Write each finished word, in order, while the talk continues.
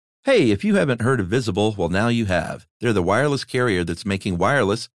Hey, if you haven't heard of Visible, well, now you have. They're the wireless carrier that's making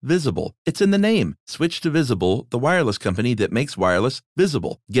wireless visible. It's in the name. Switch to Visible, the wireless company that makes wireless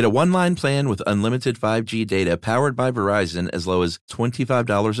visible. Get a one-line plan with unlimited 5G data powered by Verizon as low as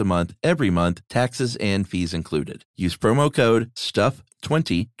 $25 a month every month, taxes and fees included. Use promo code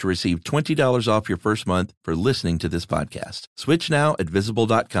STUFF20 to receive $20 off your first month for listening to this podcast. Switch now at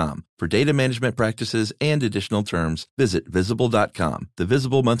Visible.com. For data management practices and additional terms, visit Visible.com. The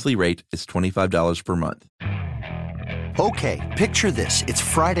Visible monthly rate is $25 per month. Okay, picture this. It's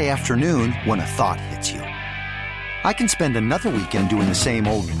Friday afternoon when a thought hits you. I can spend another weekend doing the same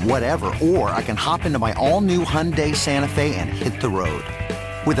old whatever, or I can hop into my all-new Hyundai Santa Fe and hit the road.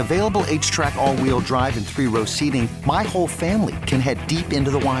 With available H-Track all-wheel drive and 3-row seating, my whole family can head deep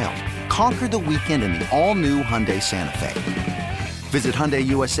into the wild. Conquer the weekend in the all-new Hyundai Santa Fe. Visit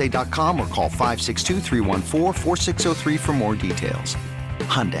HyundaiUSA.com or call 562-314-4603 for more details.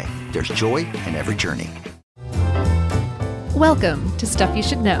 Hyundai, there's joy in every journey. Welcome to Stuff You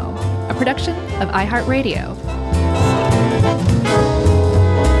Should Know, a production of iHeartRadio.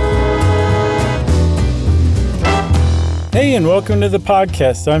 Hey, and welcome to the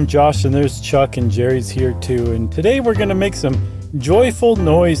podcast. I'm Josh, and there's Chuck, and Jerry's here too. And today we're going to make some joyful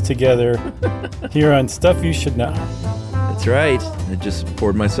noise together here on Stuff You Should Know. That's right. I just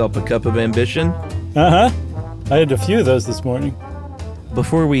poured myself a cup of ambition. I had a few of those this morning.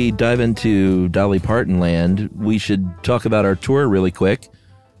 Before we dive into Dolly Parton land, we should talk about our tour really quick,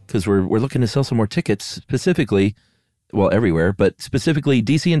 because we're looking to sell some more tickets, specifically, well, everywhere, but specifically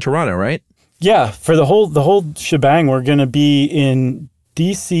DC and Toronto, right? Yeah, for the whole shebang, we're going to be in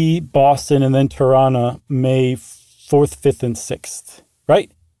DC, Boston, and then Toronto, May 4th, 5th, and 6th, right?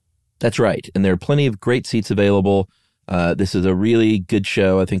 That's right, and there are plenty of great seats available. This is a really good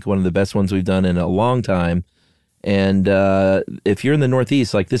show. I think one of the best ones we've done in a long time. And if you're in the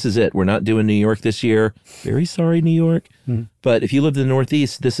Northeast, like, this is it. We're not doing New York this year. Very sorry, New York. Mm-hmm. But if you live in the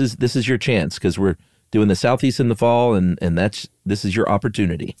Northeast, this is your chance, because we're doing the Southeast in the fall, and this is your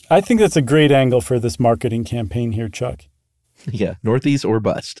opportunity. I think that's a great angle for this marketing campaign here, Chuck. Yeah, Northeast or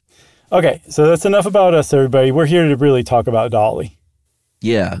bust. Okay, so that's enough about us, everybody. We're here to really talk about Dolly.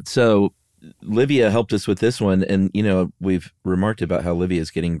 Yeah, so Livia helped us with this one, and, we've remarked about how Livia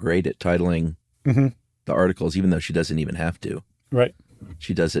is getting great at titling the articles, even though she doesn't even have to. Right.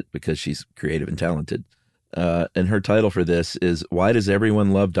 She does it because she's creative and talented. And her title for this is, Why Does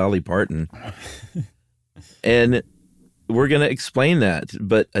Everyone Love Dolly Parton? And we're going to explain that.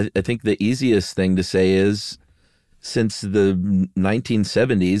 But I think the easiest thing to say is, since the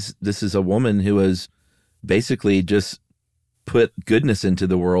 1970s, this is a woman who has basically just put goodness into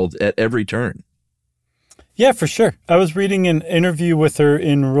the world at every turn. Yeah, for sure. I was reading an interview with her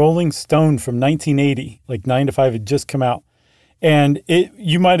in Rolling Stone from 1980, like 9 to 5 had just come out. And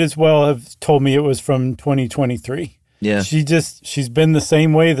you might as well have told me it was from 2023. Yeah. She's been the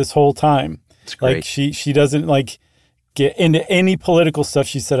same way this whole time. It's great. Like she doesn't get into any political stuff.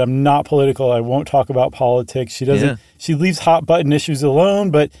 She said, I'm not political. I won't talk about politics. She doesn't, She leaves hot button issues alone,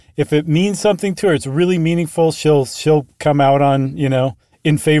 but if it means something to her, it's really meaningful, she'll come out on,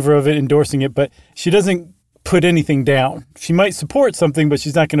 in favor of it, endorsing it, but she doesn't put anything down. She might support something, but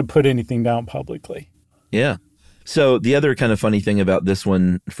she's not going to put anything down publicly. Yeah. So the other kind of funny thing about this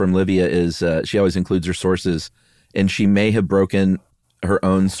one from Livia is she always includes her sources, and she may have broken her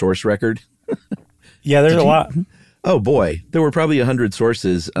own source record. Yeah, there's a lot. Oh, boy. There were probably 100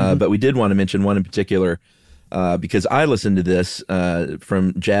 sources, but we did want to mention one in particular because I listened to this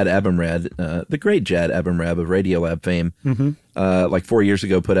from Jad Abumrad, the great Jad Abumrad of Radiolab fame, like 4 years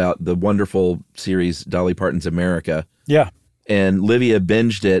ago, put out the wonderful series Dolly Parton's America. Yeah. And Livia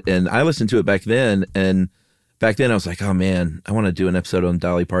binged it, and I listened to it back then, and back then I was like, oh, man, I want to do an episode on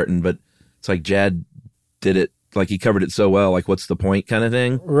Dolly Parton, but it's like Jad did it, like he covered it so well, like what's the point kind of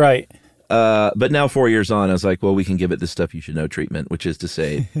thing. Right. But now 4 years on, I was like, well, we can give it the Stuff You Should Know treatment, which is to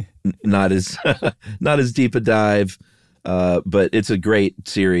say not as deep a dive, but it's a great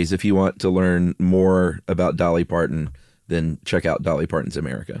series. If you want to learn more about Dolly Parton, then check out Dolly Parton's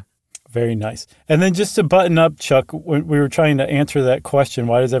America. Very nice. And then just to button up, Chuck, when we were trying to answer that question,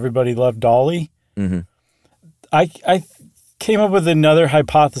 why does everybody love Dolly? Mm-hmm. I came up with another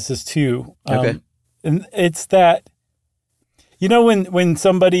hypothesis too. Okay. And it's that, when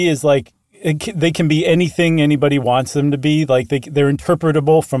somebody is like, they can be anything anybody wants them to be, like they're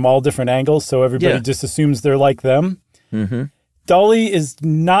interpretable from all different angles, so everybody just assumes they're like them. Mm-hmm. Dolly is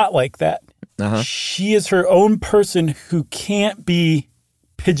not like that. Uh-huh. She is her own person who can't be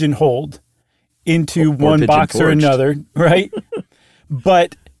pigeonholed into one box or another, right?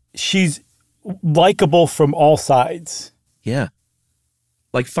 But she's likable from all sides. Yeah.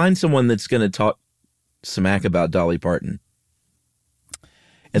 Like, find someone that's going to talk smack about Dolly Parton.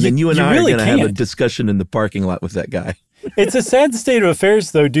 And then you and I really are going to have a discussion in the parking lot with that guy. It's a sad state of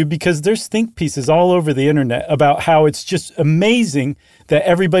affairs, though, dude, because there's think pieces all over the internet about how it's just amazing that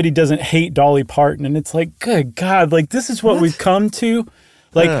everybody doesn't hate Dolly Parton. And it's like, good God, like, this is what we've come to.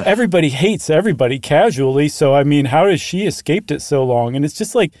 Like, everybody hates everybody casually. So, I mean, how has she escaped it so long? And it's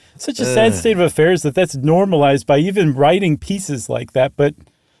just like such a sad state of affairs that's normalized by even writing pieces like that. But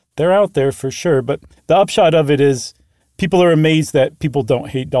they're out there for sure. But the upshot of it is people are amazed that people don't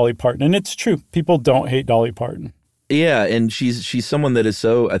hate Dolly Parton. And it's true. People don't hate Dolly Parton. Yeah, and she's someone that is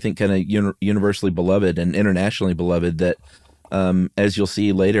so, I think, kind of universally beloved and internationally beloved that, as you'll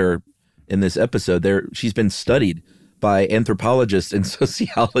see later in this episode, she's been studied by anthropologists and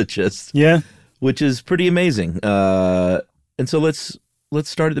sociologists. Yeah, which is pretty amazing. And so let's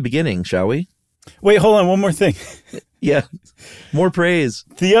start at the beginning, shall we? Wait, hold on, one more thing. Yeah, more praise.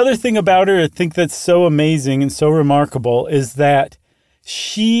 The other thing about her, I think that's so amazing and so remarkable, is that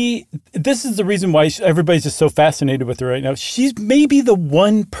this is the reason why everybody's just so fascinated with her right now. She's maybe the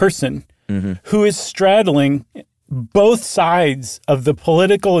one person who is straddling both sides of the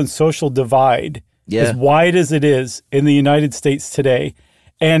political and social divide as wide as it is in the United States today,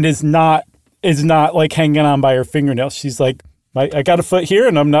 and is not like hanging on by her fingernails. She's like, I got a foot here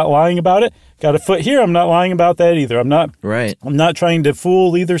and I'm not lying about it. Got a foot here, I'm not lying about that either. I'm not trying to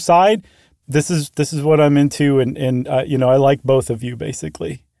fool either side. This is what I'm into, and I like both of you,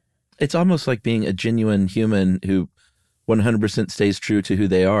 basically. It's almost like being a genuine human who 100% stays true to who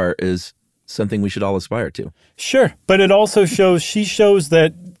they are is something we should all aspire to. Sure, but it also shows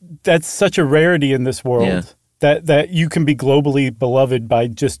that that's such a rarity in this world, that you can be globally beloved by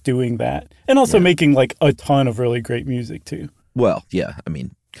just doing that, and also making like a ton of really great music too. Well, yeah, I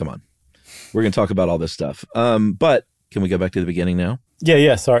mean, come on. We're going to talk about all this stuff. But can we go back to the beginning now?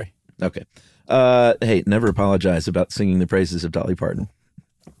 Yeah, sorry. Okay. Hey, never apologize about singing the praises of Dolly Parton.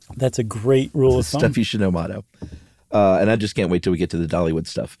 That's a great rule of thumb. Stuff you should know motto. And I just can't wait till we get to the Dollywood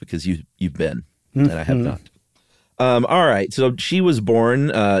stuff because you've been, and I have not. All right. So she was born,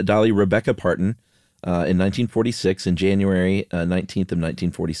 Dolly Rebecca Parton, in 1946, in January 19th of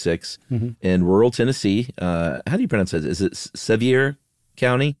 1946, in rural Tennessee. How do you pronounce it? Is it Sevier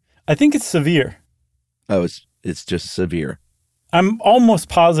County? I think it's Sevier. Oh, it's just Sevier. I'm almost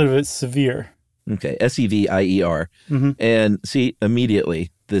positive it's Sevier. Okay, Sevier. And see,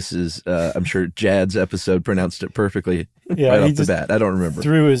 immediately, this is, I'm sure Jad's episode pronounced it perfectly right off the bat. I don't remember.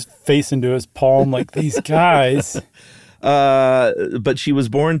 Threw his face into his palm like, these guys. But she was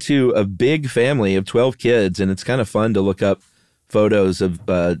born to a big family of 12 kids, and it's kind of fun to look up photos of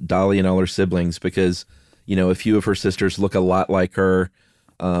Dolly and all her siblings because, a few of her sisters look a lot like her.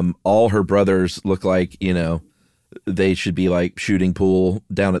 All her brothers look like, they should be like shooting pool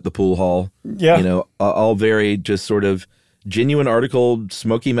down at the pool hall. Yeah. All very just sort of genuine article,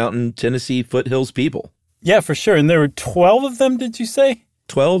 Smoky Mountain, Tennessee foothills people. Yeah, for sure. And there were 12 of them, did you say?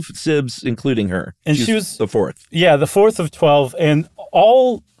 12 sibs, including her. And she was the fourth. Yeah, the fourth of 12. And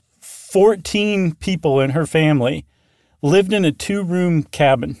all 14 people in her family lived in a 2-room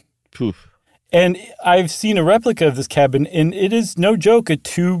cabin. Poof. And I've seen a replica of this cabin, and it is no joke, a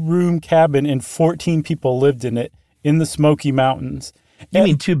 2-room cabin, and 14 people lived in it in the Smoky Mountains. You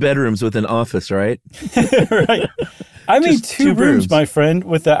mean 2 bedrooms with an office, right? Right. I mean two rooms, my friend,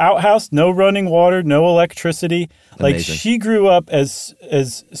 with the outhouse, no running water, no electricity. Amazing. Like, she grew up as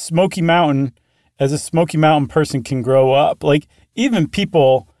Smoky Mountain, as a Smoky Mountain person can grow up. Like, even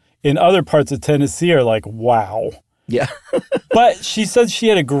people in other parts of Tennessee are like, wow. Yeah. But she said she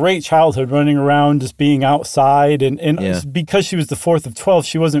had a great childhood running around, just being outside. And because she was the fourth of 12,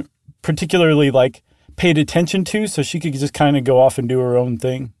 she wasn't particularly like paid attention to, so she could just kind of go off and do her own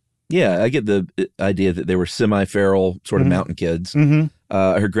thing. Yeah, I get the idea that they were semi-feral sort of mountain kids.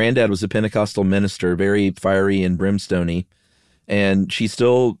 Her granddad was a Pentecostal minister, very fiery and brimstony. And she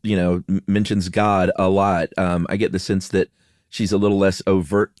still, mentions God a lot. I get the sense that she's a little less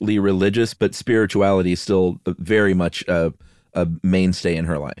overtly religious, but spirituality is still very much a mainstay in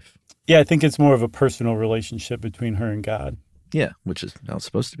her life. Yeah, I think it's more of a personal relationship between her and God. Yeah, which is how it's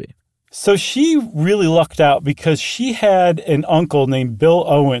supposed to be. So she really lucked out because she had an uncle named Bill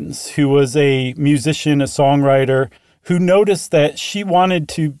Owens, who was a musician, a songwriter, who noticed that she wanted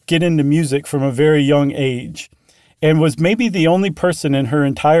to get into music from a very young age and was maybe the only person in her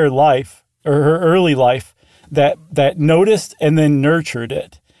entire life, or her early life, that noticed and then nurtured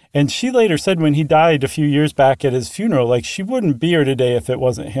it. And she later said when he died a few years back at his funeral, like, she wouldn't be here today if it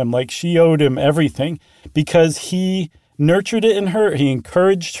wasn't him. Like, she owed him everything because he nurtured it in her. He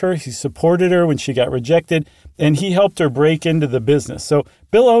encouraged her. He supported her when she got rejected. and he helped her break into the business. So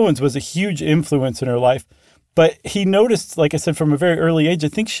Bill Owens was a huge influence in her life, but he noticed, like I said, from a very early age, I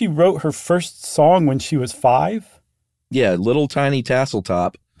think she wrote her first song when she was 5. Yeah, Little Tiny Tassel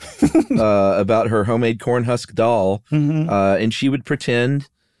Top, about her homemade corn husk doll. And she would pretend,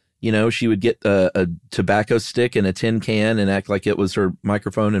 she would get a tobacco stick and a tin can and act like it was her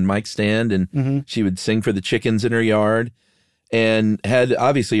microphone and mic stand. And she would sing for the chickens in her yard, and had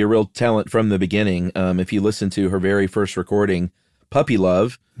obviously a real talent from the beginning. If you listen to her very first recording, Puppy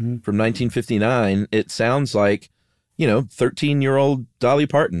Love, from 1959, it sounds like, 13-year-old Dolly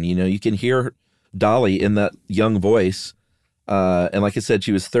Parton. You can hear Dolly in that young voice. And like I said,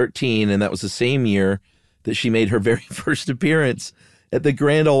 she was 13, and that was the same year that she made her very first appearance at the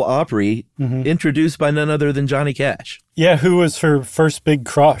Grand Ole Opry, introduced by none other than Johnny Cash. Yeah, who was her first big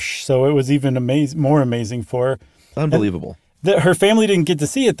crush. So it was even more amazing for her. Unbelievable. Her family didn't get to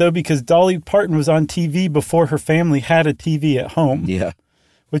see it, though, because Dolly Parton was on TV before her family had a TV at home. Yeah.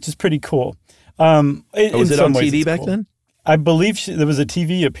 Which is pretty cool. Was it on TV back then? I believe there was a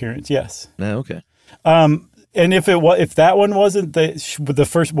TV appearance, yes. Oh, okay. And if that one wasn't the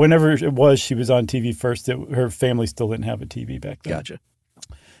first, whenever it was, she was on TV first. Her family still didn't have a TV back then. Gotcha.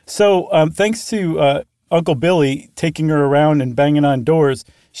 So thanks to Uncle Billy taking her around and banging on doors,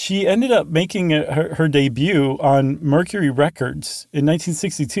 she ended up making her debut on Mercury Records in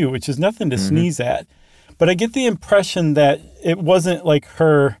 1962, which is nothing to sneeze at. But I get the impression that it wasn't like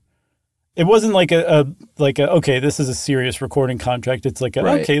her. It wasn't like a okay, this is a serious recording contract. It's like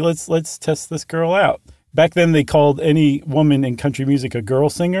okay, let's test this girl out. Back then, they called any woman in country music a girl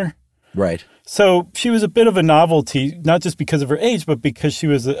singer. Right. So she was a bit of a novelty, not just because of her age, but because she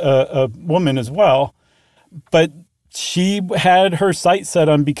was a woman as well. But she had her sights set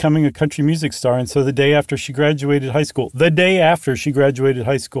on becoming a country music star. And so the day after she graduated high school,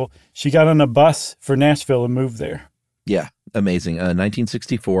 she got on a bus for Nashville and moved there. Yeah, amazing.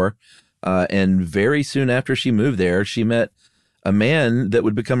 1964. And very soon after she moved there, she met a man that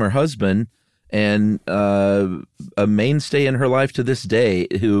would become her husband and a mainstay in her life to this day,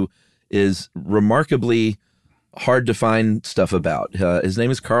 who is remarkably hard to find stuff about. His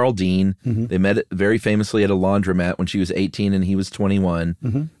name is Carl Dean. They met very famously at a laundromat when she was 18 and he was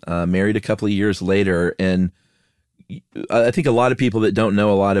 21, married a couple of years later. And I think a lot of people that don't know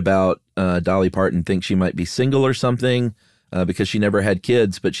a lot about Dolly Parton think she might be single or something because she never had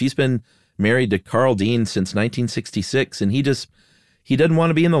kids, but she's been married to Carl Dean since 1966, and he doesn't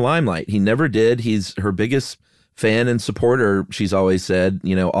want to be in the limelight. He never did. He's her biggest fan and supporter, she's always said,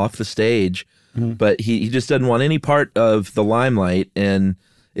 off the stage. But he just doesn't want any part of the limelight. And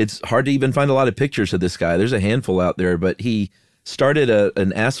it's hard to even find a lot of pictures of this guy. There's a handful out there, but he started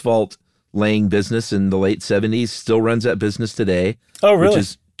an asphalt laying business in the late 70s, still runs that business today. Oh, really? Which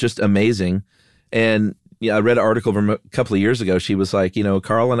is just amazing. And I read an article from a couple of years ago. She was like,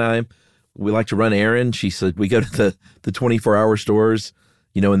 Carl and I, we like to run errands. She said, we go to the 24-hour stores,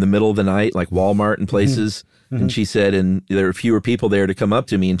 in the middle of the night, like Walmart and places. And she said, and there are fewer people there to come up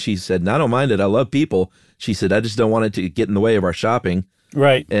to me. And she said, I don't mind it. I love people. She said, I just don't want it to get in the way of our shopping.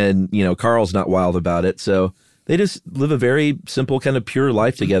 Right. And, Carl's not wild about it. So they just live a very simple kind of pure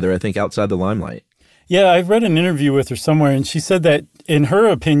life together, I think, outside the limelight. Yeah, I've read an interview with her somewhere, and she said that, in her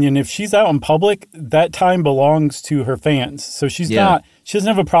opinion, if she's out in public, that time belongs to her fans. So she doesn't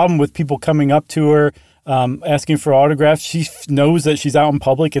have a problem with people coming up to her, asking for autographs. She knows that she's out in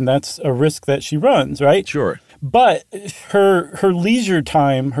public, and that's a risk that she runs, right? Sure. But her leisure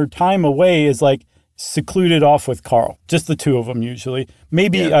time, her time away is like secluded off with Carl, just the two of them usually.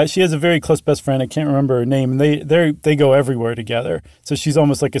 Maybe she has a very close best friend. I can't remember her name. And they go everywhere together. So she's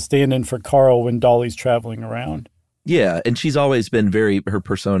almost like a stand-in for Carl when Dolly's traveling around. Yeah, and she's always been her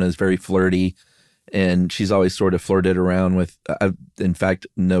persona is very flirty, and she's always sort of flirted around with, in fact,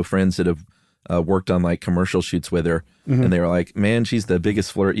 no friends that have worked on like commercial shoots with her, and they were like, man, she's the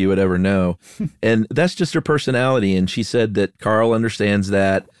biggest flirt you would ever know. And that's just her personality. And she said that Carl understands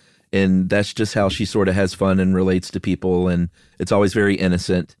that, and that's just how she sort of has fun and relates to people, and it's always very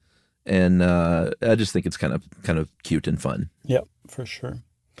innocent. And I just think it's kind of cute and fun. Yep, for sure.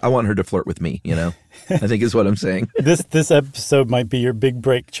 I want her to flirt with me, I think is what I'm saying. This episode might be your big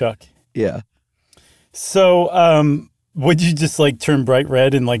break, Chuck. Yeah. So, would you just like turn bright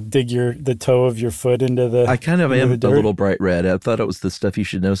red and like dig the toe of your foot into the? I kind of am a little bright red. I thought it was the Stuff You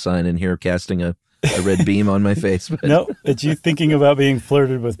Should Know sign in here casting a red beam on my face. But no, it's you thinking about being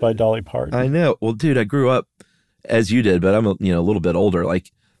flirted with by Dolly Parton. I know. Well, dude, I grew up as you did, but I'm a little bit older.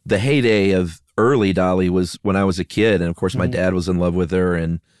 Like the heyday of early Dolly was when I was a kid, and of course my dad was in love with her,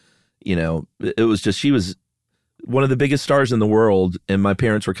 and it was just, she was one of the biggest stars in the world, and my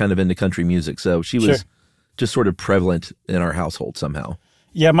parents were kind of into country music, so she was just sort of prevalent in our household somehow.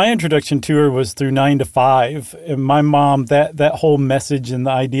 Yeah, my introduction to her was through 9 to 5. And my mom, that whole message and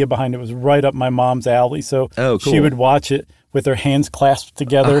the idea behind it was right up my mom's alley. So cool. She would watch it with her hands clasped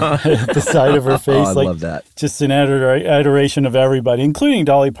together at the side of her face. I love that. Just an adoration of everybody, including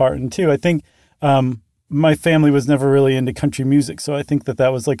Dolly Parton, too. I think my family was never really into country music, so I think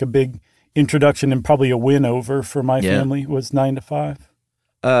that was like a big introduction and probably a win over for my family was 9 to 5.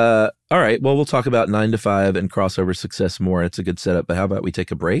 All right. Well, we'll talk about 9 to 5 and crossover success more. It's a good setup. But how about we take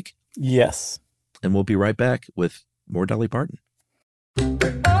a break? Yes. And we'll be right back with more Dolly Parton.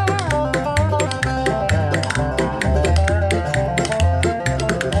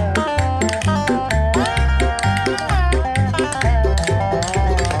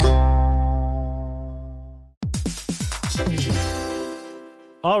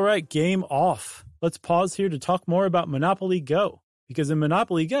 All right, game off. Let's pause here to talk more about Monopoly Go. Because in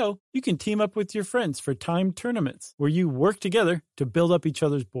Monopoly Go, you can team up with your friends for timed tournaments where you work together to build up each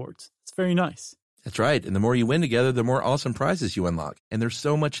other's boards. It's very nice. That's right. And the more you win together, the more awesome prizes you unlock. And there's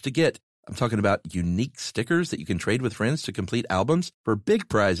so much to get. I'm talking about unique stickers that you can trade with friends to complete albums for big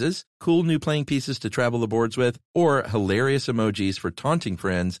prizes, cool new playing pieces to travel the boards with, or hilarious emojis for taunting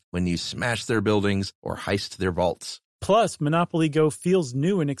friends when you smash their buildings or heist their vaults. Plus, Monopoly Go feels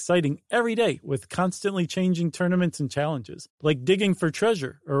new and exciting every day with constantly changing tournaments and challenges, like digging for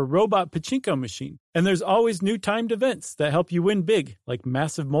treasure or a robot pachinko machine. And there's always new timed events that help you win big, like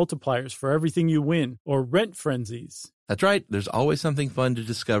massive multipliers for everything you win or rent frenzies. That's right. There's always something fun to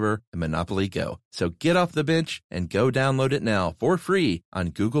discover in Monopoly Go. So get off the bench and go download it now for free on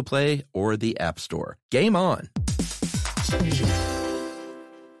Google Play or the App Store. Game on!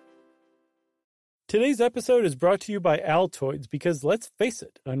 Today's episode is brought to you by Altoids because, let's face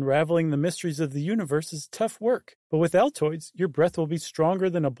it, unraveling the mysteries of the universe is tough work. But with Altoids, your breath will be stronger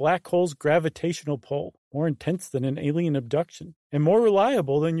than a black hole's gravitational pull, more intense than an alien abduction, and more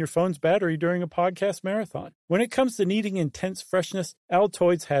reliable than your phone's battery during a podcast marathon. When it comes to needing intense freshness,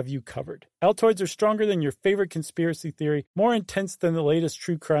 Altoids have you covered. Altoids are stronger than your favorite conspiracy theory, more intense than the latest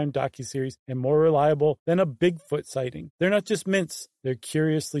true crime docuseries, and more reliable than a Bigfoot sighting. They're not just mints, they're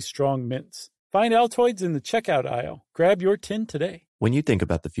curiously strong mints. Find Altoids in the checkout aisle. Grab your tin today. When you think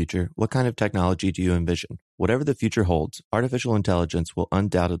about the future, what kind of technology do you envision? Whatever the future holds, artificial intelligence will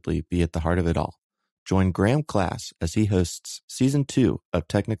undoubtedly be at the heart of it all. Join Graham Class as he hosts Season 2 of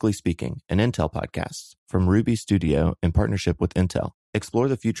Technically Speaking, an Intel podcast from Ruby Studio in partnership with Intel. Explore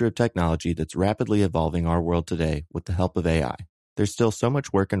the future of technology that's rapidly evolving our world today with the help of AI. There's still so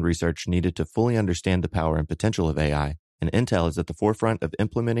much work and research needed to fully understand the power and potential of AI, and Intel is at the forefront of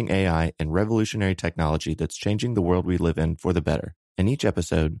implementing AI and revolutionary technology that's changing the world we live in for the better. In each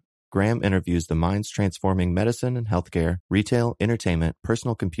episode, Graham interviews the minds transforming medicine and healthcare, retail, entertainment,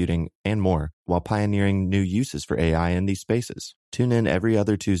 personal computing, and more, while pioneering new uses for AI in these spaces. Tune in every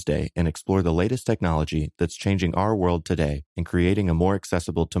other Tuesday and explore the latest technology that's changing our world today and creating a more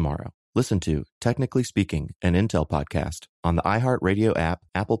accessible tomorrow. Listen to Technically Speaking, an Intel podcast on the iHeartRadio app,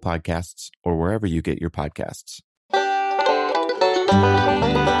 Apple Podcasts, or wherever you get your podcasts.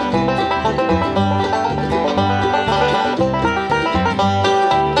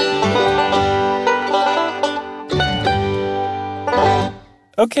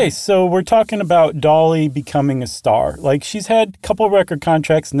 Okay, so we're talking about Dolly becoming a star. Like, she's had a couple record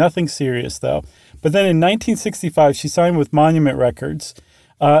contracts, nothing serious though. But then in 1965, she signed with Monument Records.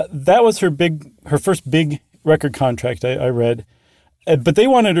 That was her first big record contract, I read. But they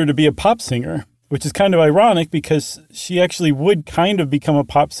wanted her to be a pop singer, which is kind of ironic because she actually would kind of become a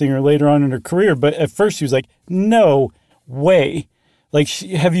pop singer later on in her career. But at first she was like, no way. Like,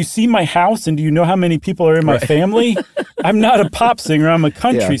 have you seen my house and do you know how many people are in my family? I'm not a pop singer. I'm a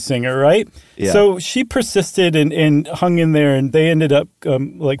country singer, right? Yeah. So she persisted and hung in there, and they ended up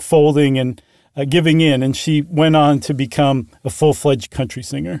folding and giving in. And she went on to become a full-fledged country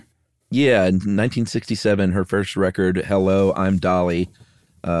singer. Yeah, in 1967, her first record, Hello, I'm Dolly,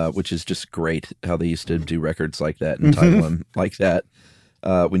 which is just great how they used to do records like that and title them like that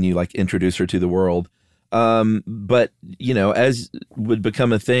when you introduce her to the world. But, as would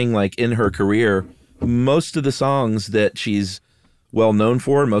become a thing, in her career, most of the songs that she's well known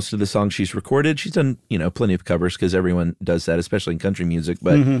for, most of the songs she's recorded, she's done, plenty of covers because everyone does that, especially in country music.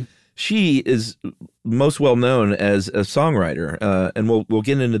 But she is most well known as a songwriter. And we'll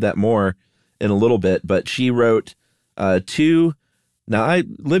get into that more in a little bit. But she wrote two. Now,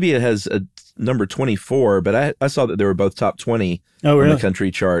 Libya has a number 24, but I saw that they were both top 20 on the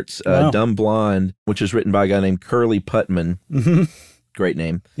country charts. Wow. Dumb Blonde, which is written by a guy named Curly Putman. Great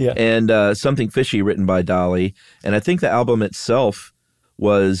name. Yeah. And Something Fishy, written by Dolly. And I think the album itself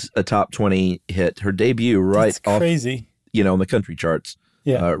was a top 20 hit. Her debut right That's crazy. off, on the country charts.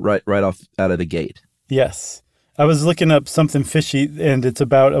 Yeah. Right off out of the gate. Yes. I was looking up Something Fishy, and it's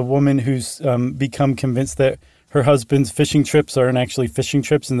about a woman who's become convinced that her husband's fishing trips aren't actually fishing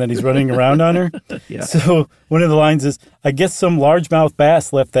trips and that he's running around on her. Yeah. So one of the lines is, I guess some largemouth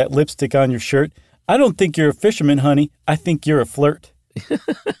bass left that lipstick on your shirt. I don't think you're a fisherman, honey. I think you're a flirt.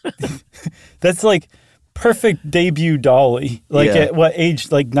 That's like perfect debut Dolly. At what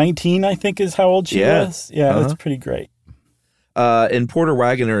age? Like 19, I think is how old she was. Yeah, That's pretty great. And Porter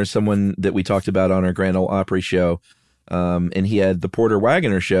Wagoner is someone that we talked about on our Grand Ole Opry show. And he had the Porter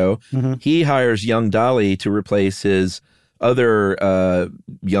Wagoner show. Mm-hmm. He hires young Dolly to replace his other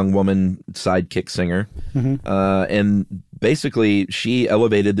young woman sidekick singer. Mm-hmm. And basically she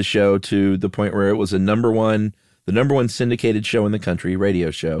elevated the show to the point where it was the number one syndicated show in the country,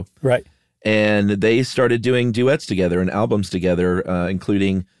 radio show. Right. And they started doing duets together and albums together,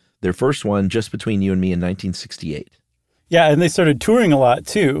 including their first one, Just Between You and Me, in 1968. Yeah, and they started touring a lot,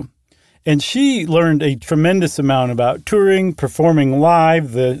 too. And she learned a tremendous amount about touring, performing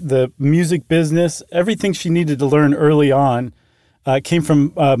live, the music business. Everything she needed to learn early on came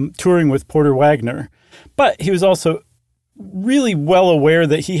from touring with Porter Wagoner. But he was also really well aware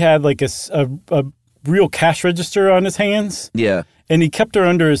that he had like a real cash register on his hands. Yeah. And he kept her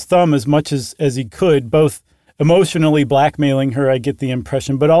under his thumb as much as he could, both emotionally blackmailing her, I get the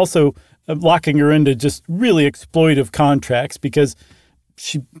impression, but also locking her into just really exploitive contracts because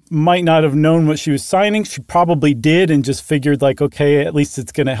she might not have known what she was signing. She probably did and just figured like, okay, at least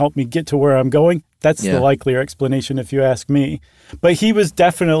it's going to help me get to where I'm going. That's the likelier explanation if you ask me. But he was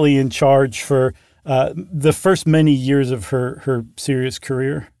definitely in charge for the first many years of her serious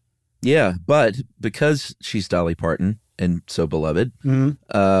career. Yeah, but because she's Dolly Parton and so beloved,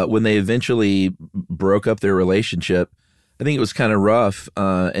 when they eventually broke up their relationship, I think it was kind of rough,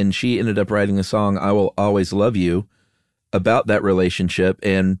 and she ended up writing the song I Will Always Love You about that relationship,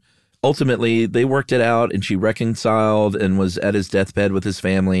 and ultimately they worked it out, and she reconciled and was at his deathbed with his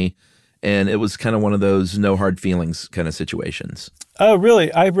family, and it was kind of one of those no hard feelings kind of situations. Oh,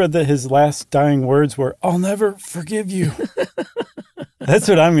 really? I read that his last dying words were, I'll never forgive you. That's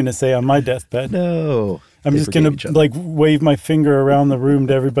what I'm going to say on my deathbed. No. I'm just going to like wave my finger around the room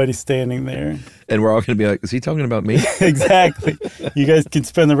to everybody standing there. And we're all going to be like, is he talking about me? Exactly. You guys can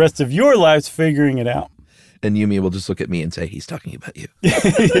spend the rest of your lives figuring it out. And Yumi will just look at me and say, he's talking about you.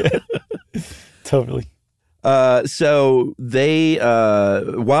 Yeah. Totally. So they,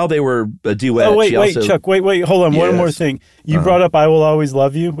 while they were a duet, oh, wait, Chuck, hold on. Yes. One more thing. You brought up I Will Always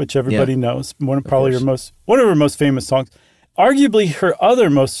Love You, which everybody knows. One of her most famous songs. Arguably her other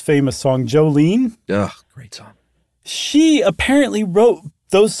most famous song, Jolene. Ugh, great song. She apparently wrote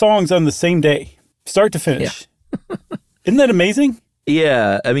those songs on the same day, start to finish. Yeah. Isn't that amazing?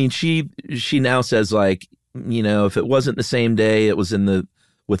 Yeah. I mean, she now says like, if it wasn't the same day, it was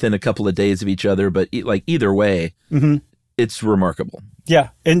within a couple of days of each other, but like either way, it's remarkable. Yeah.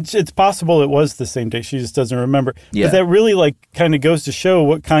 And it's possible it was the same day. She just doesn't remember. Yeah. But that really like kind of goes to show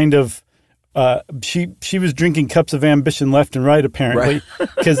what kind of she was drinking cups of ambition left and right, apparently,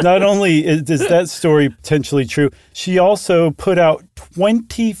 because not only is that story potentially true, she also put out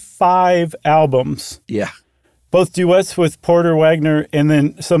 25 albums. Yeah. Both duets with Porter Wagoner and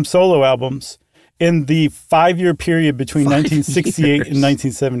then some solo albums in the 5-year period between 1968 and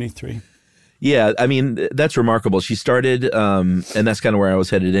 1973. Yeah, I mean, that's remarkable. She started, and that's kind of where I was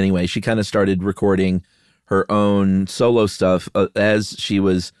headed anyway. She kind of started recording her own solo stuff as she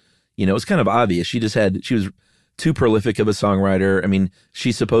was, it was kind of obvious. She was too prolific of a songwriter. I mean,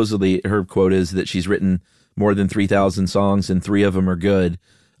 she supposedly, her quote is that she's written more than 3,000 songs and 3 of them are good.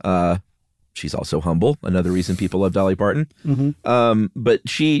 She's also humble. Another reason people love Dolly Parton. Mm-hmm. But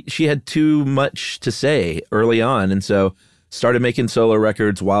she had too much to say early on. And so started making solo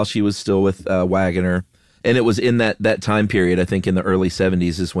records while she was still with Wagoner. And it was in that time period, I think in the early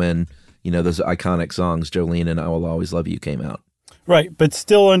 70s is when, those iconic songs, Jolene and I Will Always Love You came out. Right, but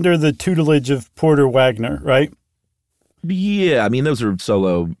still under the tutelage of Porter Wagoner, right? Yeah, I mean, those are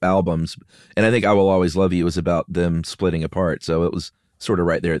solo albums. And I think I Will Always Love You was about them splitting apart. So it was sort of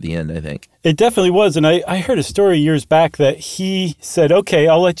right there at the end, I think. It definitely was. And I heard a story years back that he said, okay,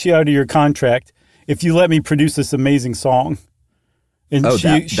 I'll let you out of your contract if you let me produce this amazing song. And she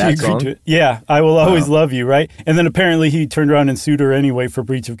agreed song? to it. Yeah, I Will Always Love You, right? And then apparently he turned around and sued her anyway for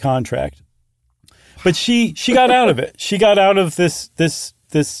breach of contract. But she got out of it. She got out of this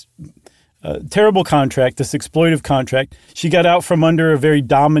terrible contract, this exploitive contract. She got out from under a very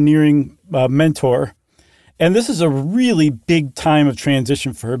domineering mentor. And this is a really big time of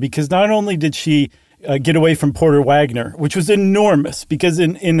transition for her because not only did she Get Away from Porter Wagner, which was enormous because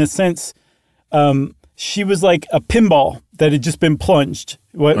in a sense, she was like a pinball that had just been plunged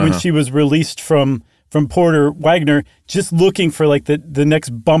when she was released from Porter Wagner, just looking for like the next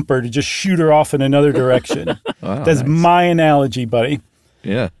bumper to just shoot her off in another direction. Wow, that's nice. my analogy, buddy.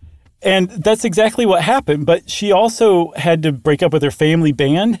 Yeah. And that's exactly what happened. But she also had to break up with her family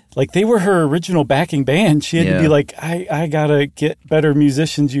band. Like, they were her original backing band. She had to be like, I got to get better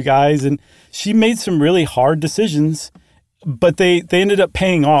musicians, you guys. And she made some really hard decisions, but they ended up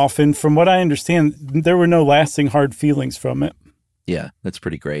paying off. And from what I understand, there were no lasting hard feelings from it. Yeah, that's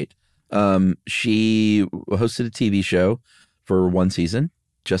pretty great. She hosted a TV show for one season,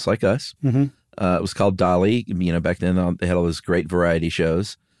 just like us. Mm-hmm. It was called Dolly. You know, back then they had all those great variety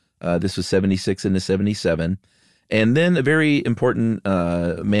shows. This was 76 into 77. And then a very important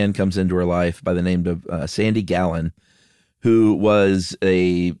man comes into her life by the name of Sandy Gallen, who was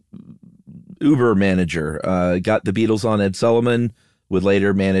a Uber manager. Got the Beatles on Ed Sullivan, would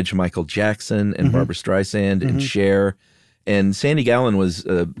later manage Michael Jackson and Barbra Streisand and Cher. And Sandy Gallen was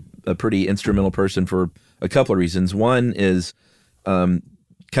a pretty instrumental person for a couple of reasons. One is kind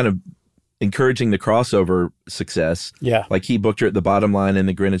of encouraging the crossover success. Yeah. Like, he booked her at the Bottom Line in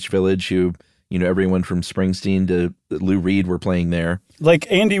the Greenwich Village, who, you know, everyone from Springsteen to Lou Reed were playing there.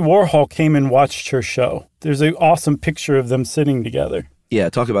 Like, Andy Warhol came and watched her show. There's an awesome picture of them sitting together. Yeah,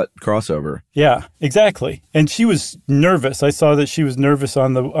 talk about crossover. Yeah, exactly. And she was nervous. I saw that she was nervous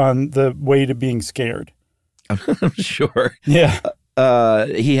on the way to being scared. I'm sure. Yeah.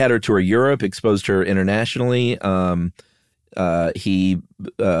 He had her tour Europe, exposed her internationally. He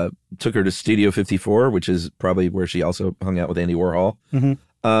took her to Studio 54, which is probably where she also hung out with Andy Warhol.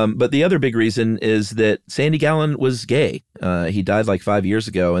 But the other big reason is that Sandy Gallen was gay. He died like 5 years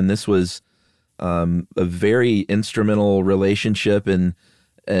ago, and this was a very instrumental relationship. And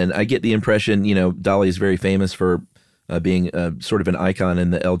I get the impression, you know, Dolly's very famous for being sort of an icon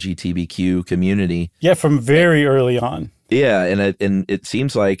in the LGBTQ community. Yeah, from very early on. Yeah, and it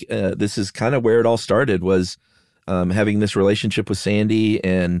seems like this is kind of where it all started, was having this relationship with Sandy,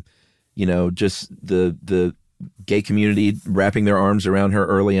 and, you know, just the gay community wrapping their arms around her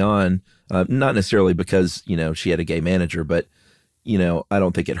early on. Not necessarily because, you know, she had a gay manager, but, you know, I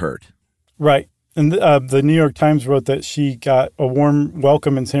don't think it hurt. Right. And the New York Times wrote that she got a warm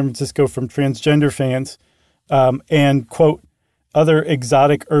welcome in San Francisco from transgender fans and, quote, other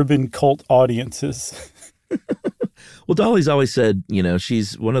exotic urban cult audiences. Well, Dolly's always said, you know,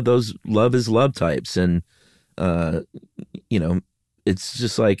 she's one of those love is love types. And, you know, it's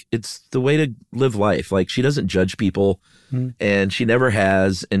just like, it's the way to live life. Like, she doesn't judge people, and she never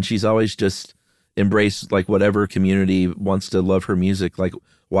has. And she's always just embraced like whatever community wants to love her music. Like,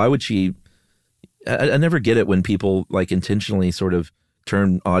 why would she? I never get it when people like intentionally sort of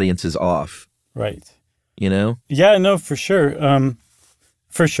turn audiences off. Right. You know? Yeah, no, for sure.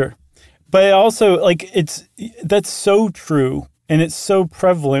 For sure. But also, like, that's so true, and it's so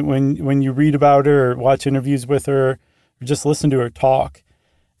prevalent when you read about her or watch interviews with her or just listen to her talk.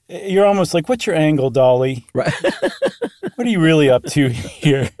 You're almost like, what's your angle, Dolly? Right. What are you really up to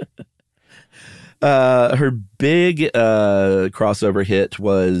here? Her big crossover hit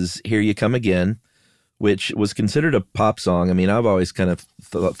was Here You Come Again, which was considered a pop song. I mean, I've always kind of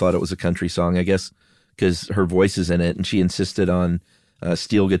thought it was a country song, I guess, because her voice is in it, and she insisted on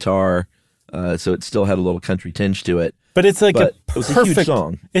steel guitar, so it still had a little country tinge to it. But it's like it was a huge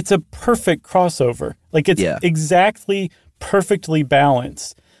song. It's a perfect crossover. Like, it's exactly perfectly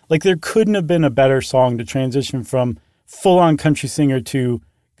balanced. Like, there couldn't have been a better song to transition from full-on country singer to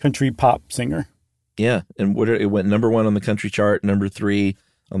country pop singer. Yeah, and it went number 1 on the country chart, number 3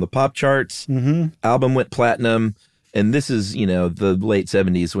 on the pop charts. Album went platinum, and this is, you know, the late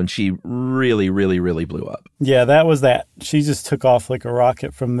 70s when she really, really, really blew up. Yeah, that was that. She just took off like a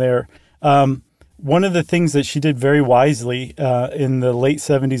rocket from there. One of the things that she did very wisely in the late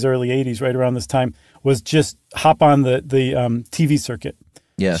 70s, early 80s, right around this time, was just hop on the TV circuit.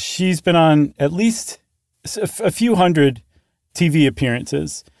 Yeah. She's been on at least a few hundred TV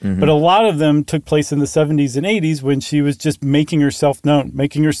appearances, but a lot of them took place in the 70s and 80s when she was just making herself known,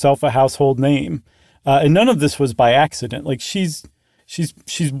 making herself a household name. And none of this was by accident. Like, she's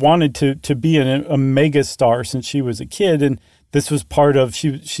wanted to be a mega star since she was a kid, and this was part of,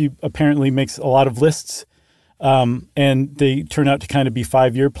 she apparently makes a lot of lists, and they turn out to kind of be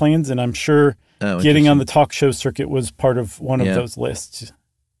 5-year plans, and I'm sure getting on the talk show circuit was part of one of those lists.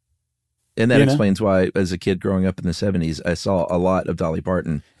 And that explains why, as a kid growing up in the 70s, I saw a lot of Dolly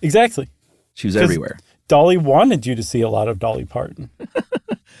Parton. Exactly. She was everywhere. Dolly wanted you to see a lot of Dolly Parton.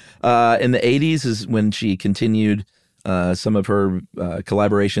 In the 80s is when she continued some of her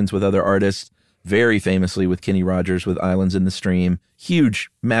collaborations with other artists. very famously with Kenny Rogers with Islands in the Stream. Huge,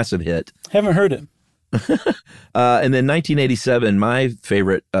 massive hit. Haven't heard it. And then 1987, my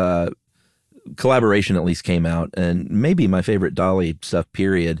favorite collaboration at least came out, and maybe my favorite Dolly stuff,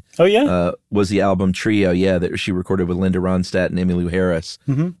 period. Oh, yeah? Was the album Trio, that she recorded with Linda Ronstadt and Emmylou Harris.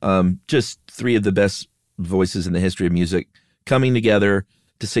 Just three of the best voices in the history of music coming together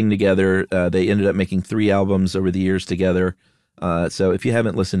to sing together. They ended up making 3 albums over the years together. So if you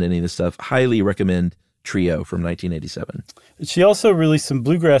haven't listened to any of this stuff, highly recommend Trio from 1987. She also released some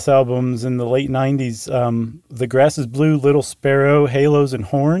bluegrass albums in the late 90s. The Grass is Blue, Little Sparrow, Halos and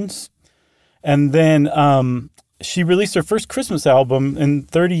Horns. And then she released her first Christmas album in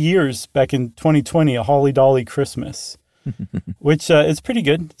 30 years back in 2020, A Holly Dolly Christmas, which is pretty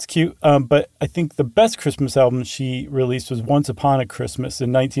good. It's cute. But I think the best Christmas album she released was Once Upon a Christmas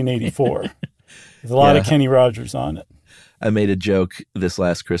in 1984. There's a lot of Kenny Rogers on it. I made a joke this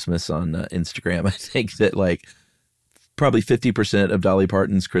last Christmas on Instagram. I think that like probably 50% of Dolly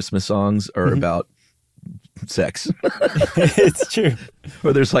Parton's Christmas songs are about sex. It's true.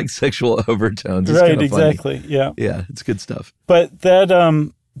 Or there's like sexual overtones. It's right, kind of exactly. Funny. Yeah. Yeah, it's good stuff. But that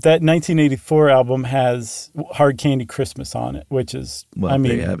 1984 album has Hard Candy Christmas on it, which is, well,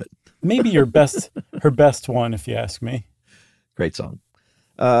 there you have it. Maybe her best one, if you ask me. Great song.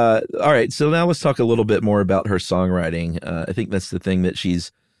 All right, so now let's talk a little bit more about her songwriting. I think that's the thing that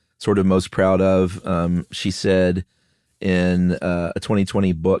she's sort of most proud of. She said in a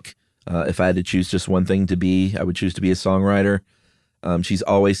 2020 book, if I had to choose just one thing to be, I would choose to be a songwriter. She's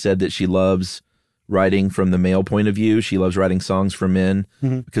always said that she loves writing from the male point of view. She loves writing songs for men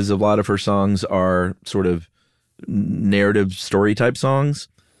because a lot of her songs are sort of narrative story type songs.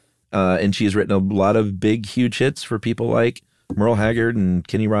 And she's written a lot of big, huge hits for people like Merle Haggard and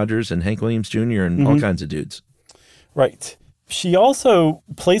Kenny Rogers and Hank Williams Jr. and all kinds of dudes. Right. She also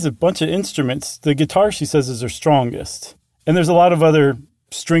plays a bunch of instruments. The guitar, she says, is her strongest. And there's a lot of other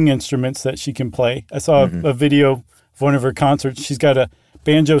string instruments that she can play. I saw a video of one of her concerts. She's got a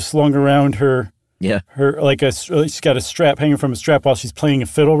banjo slung around her. Yeah. She's got a strap hanging from a strap while she's playing a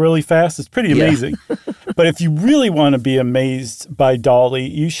fiddle really fast. It's pretty amazing. But if you really want to be amazed by Dolly,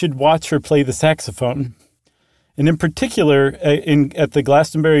 you should watch her play the saxophone. And in particular, at the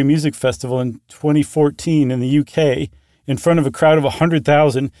Glastonbury Music Festival in 2014 in the UK, in front of a crowd of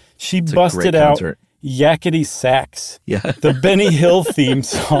 100,000, she busted out Yakety Sax, the Benny Hill theme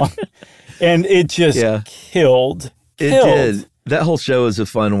song, and it just killed. It did. That whole show is a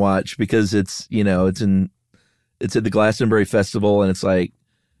fun watch because it's at the Glastonbury Festival, and it's like,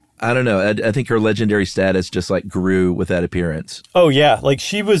 I don't know. I think her legendary status just like grew with that appearance. Oh yeah, like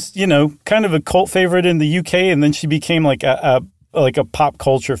she was, kind of a cult favorite in the UK, and then she became like a pop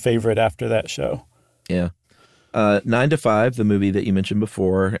culture favorite after that show. Yeah. 9 to 5, the movie that you mentioned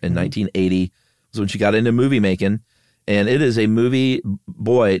before, in 1980 was when she got into movie making, and it is a movie.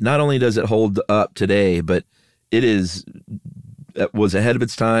 Boy, not only does it hold up today, but it was ahead of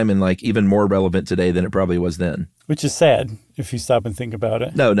its time and like even more relevant today than it probably was then. Which is sad if you stop and think about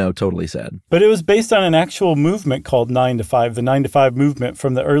it. No, totally sad. But it was based on an actual movement called 9 to 5, the 9 to 5 movement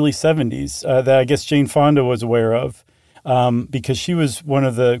from the early 70s that I guess Jane Fonda was aware of because she was one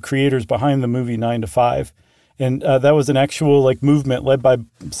of the creators behind the movie 9 to 5. And that was an actual like movement led by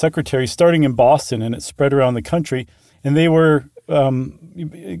secretaries starting in Boston, and it spread around the country. And they were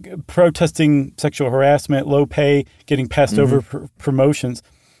protesting sexual harassment, low pay, getting passed over promotions.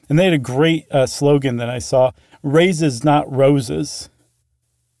 And they had a great slogan that I saw, "Raises, not roses."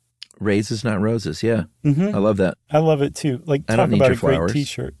 Raises, not roses, yeah. I love that. I love it too. Like, talk about a great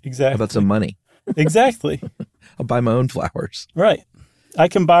T-shirt. Exactly. How about some money? Exactly. I'll buy my own flowers. Right. I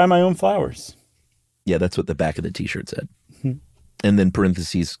can buy my own flowers. Yeah, that's what the back of the T-shirt said. And then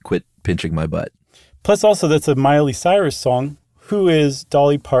parentheses, quit pinching my butt. Plus also that's a Miley Cyrus song, who is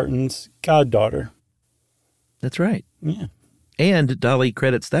Dolly Parton's goddaughter. That's right. Yeah. And Dolly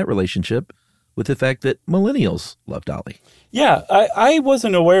credits that relationship with the fact that millennials love Dolly. Yeah, I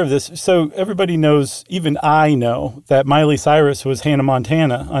wasn't aware of this. So everybody knows, even I know, that Miley Cyrus was Hannah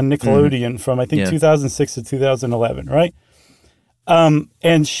Montana on Nickelodeon from, I think, 2006 to 2011, right?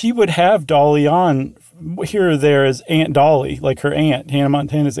 And she would have Dolly on here or there as Aunt Dolly, like her aunt, Hannah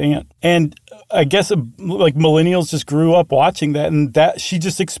Montana's aunt. And I guess like millennials just grew up watching that, and that she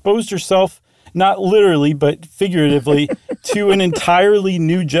just exposed herself, not literally, but figuratively, to an entirely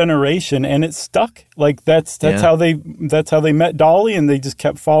new generation, and it stuck. Like that's how they met Dolly, and they just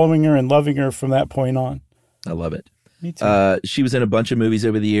kept following her and loving her from that point on. I love it. Me too. She was in a bunch of movies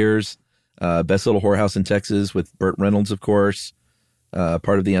over the years. Best Little Whorehouse in Texas with Burt Reynolds, of course.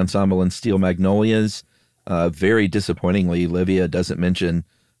 Part of the ensemble in Steel Magnolias. Very disappointingly, Livia doesn't mention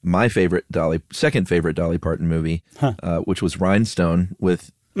my second favorite Dolly Parton movie, which was Rhinestone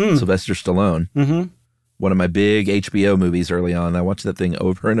with Sylvester Stallone. Mm-hmm. One of my big HBO movies early on. I watched that thing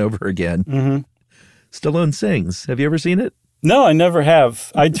over and over again. Mm-hmm. Stallone sings. Have you ever seen it? No, I never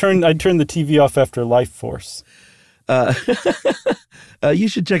have. I turned the TV off after Life Force. You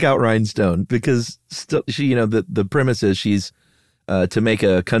should check out Rhinestone because she, the premise is she's to make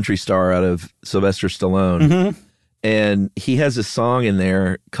a country star out of Sylvester Stallone. Mm-hmm. And he has a song in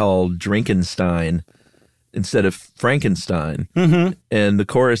there called Drinkenstein instead of Frankenstein. Mm-hmm. And the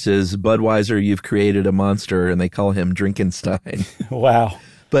chorus is, Budweiser, you've created a monster, and they call him Drinkenstein. Wow.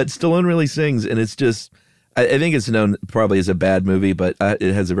 But Stallone really sings, and it's just, I think it's known probably as a bad movie, but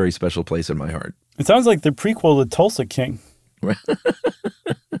it has a very special place in my heart. It sounds like the prequel to Tulsa King.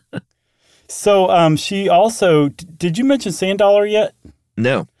 So she also, did you mention Sandollar yet?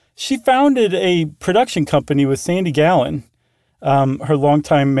 No. She founded a production company with Sandy Gallen, her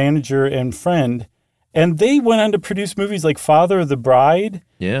longtime manager and friend, and they went on to produce movies like Father of the Bride,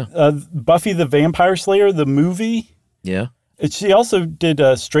 Buffy the Vampire Slayer, the movie. Yeah. And she also did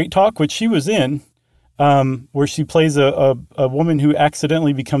Straight Talk, which she was in, where she plays a woman who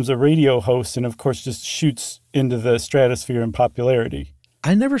accidentally becomes a radio host and, of course, just shoots into the stratosphere in popularity.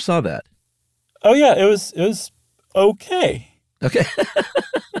 I never saw that. Oh, yeah, it was okay. Okay.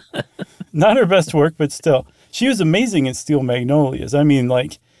 Not her best work, but still. She was amazing in Steel Magnolias. I mean,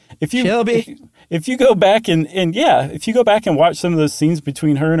 like, if you go back if you go back and watch some of those scenes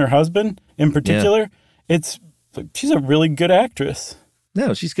between her and her husband in particular, she's a really good actress.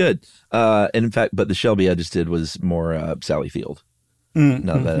 No, she's good. And in fact, but the Shelby I just did was more Sally Field.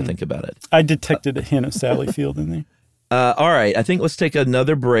 Now that I think about it. I detected a hint of Sally Field in there. All right, I think let's take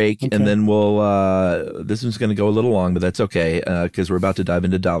another break, and then we'll, this one's going to go a little long, but that's okay, because we're about to dive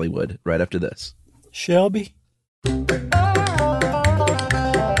into Dollywood right after this. Shelby?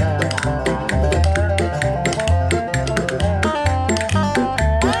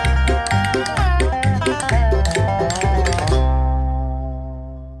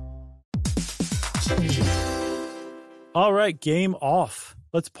 All right, game off.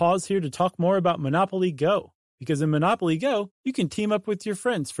 Let's pause here to talk more about Monopoly Go. Because in Monopoly Go, you can team up with your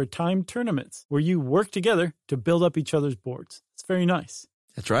friends for timed tournaments where you work together to build up each other's boards. It's very nice.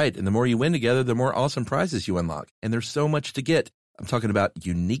 That's right. And the more you win together, the more awesome prizes you unlock. And there's so much to get. I'm talking about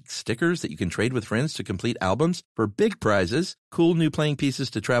unique stickers that you can trade with friends to complete albums for big prizes, cool new playing pieces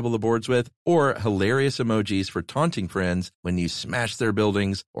to travel the boards with, or hilarious emojis for taunting friends when you smash their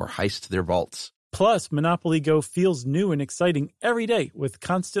buildings or heist their vaults. Plus, Monopoly Go feels new and exciting every day with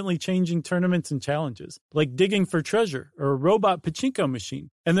constantly changing tournaments and challenges, like digging for treasure or a robot pachinko machine.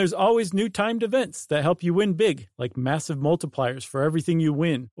 And there's always new timed events that help you win big, like massive multipliers for everything you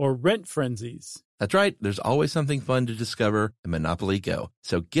win or rent frenzies. That's right. There's always something fun to discover in Monopoly Go.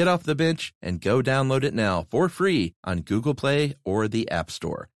 So get off the bench and go download it now for free on Google Play or the App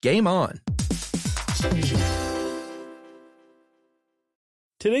Store. Game on!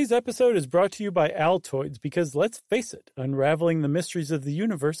 Today's episode is brought to you by Altoids because, let's face it, unraveling the mysteries of the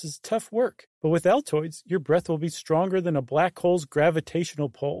universe is tough work. But with Altoids, your breath will be stronger than a black hole's gravitational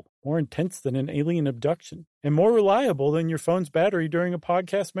pull, more intense than an alien abduction, and more reliable than your phone's battery during a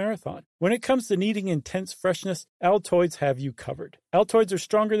podcast marathon. When it comes to needing intense freshness, Altoids have you covered. Altoids are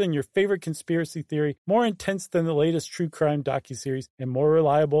stronger than your favorite conspiracy theory, more intense than the latest true crime docuseries, and more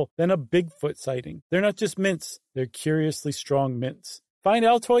reliable than a Bigfoot sighting. They're not just mints, they're curiously strong mints. Find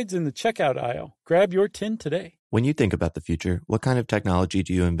Altoids in the checkout aisle. Grab your tin today. When you think about the future, what kind of technology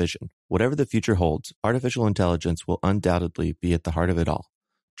do you envision? Whatever the future holds, artificial intelligence will undoubtedly be at the heart of it all.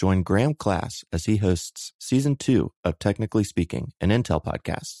 Join Graham Class as he hosts Season 2 of Technically Speaking, an Intel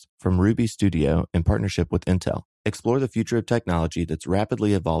podcast from Ruby Studio in partnership with Intel. Explore the future of technology that's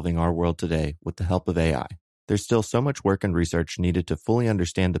rapidly evolving our world today with the help of AI. There's still so much work and research needed to fully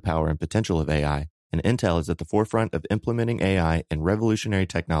understand the power and potential of AI, and Intel is at the forefront of implementing AI and revolutionary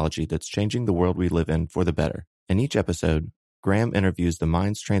technology that's changing the world we live in for the better. In each episode, Graham interviews the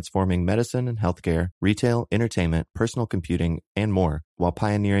minds transforming medicine and healthcare, retail, entertainment, personal computing, and more, while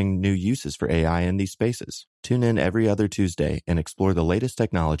pioneering new uses for AI in these spaces. Tune in every other Tuesday and explore the latest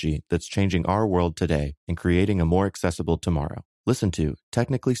technology that's changing our world today and creating a more accessible tomorrow. Listen to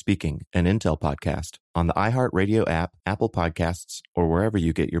Technically Speaking, an Intel podcast on the iHeartRadio app, Apple Podcasts, or wherever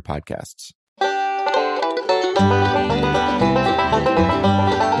you get your podcasts.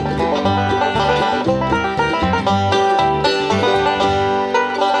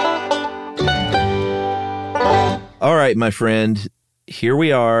 All right, my friend, here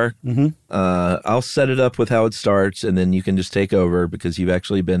we are. Mm-hmm. I'll set it up with how it starts, and then you can just take over because you've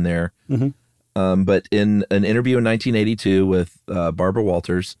actually been there. Mm-hmm. But in an interview in 1982 with Barbara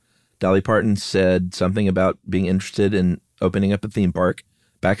Walters, Dolly Parton said something about being interested in opening up a theme park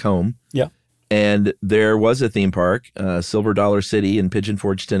back home. Yeah. And there was a theme park, Silver Dollar City in Pigeon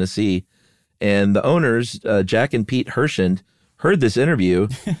Forge, Tennessee. And the owners, Jack and Pete Hershend, heard this interview,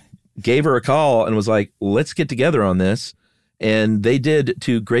 gave her a call, and was like, let's get together on this. And they did,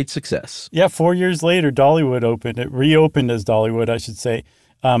 to great success. Yeah, 4 years later, Dollywood opened. It reopened as Dollywood, I should say.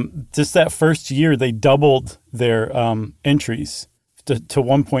 Just that first year, they doubled their entries to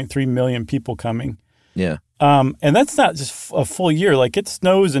 1.3 million people coming. Yeah. And that's not just a full year. Like, it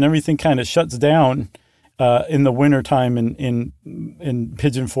snows and everything kind of shuts down in the wintertime in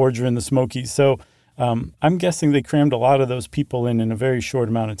Pigeon Forge or in the Smokies. So I'm guessing they crammed a lot of those people in a very short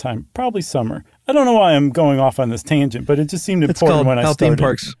amount of time, probably summer. I don't know why I'm going off on this tangent, but it just seemed important when I started. That's how theme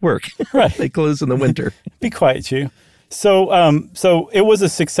parks work. Right. They close in the winter. Be quiet, you. So it was a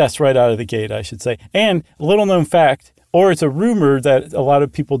success right out of the gate, I should say. And a little known fact, or it's a rumor that a lot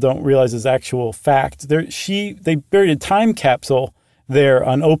of people don't realize is actual fact. They buried a time capsule there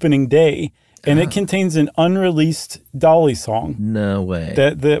on opening day, and it contains an unreleased Dolly song. No way.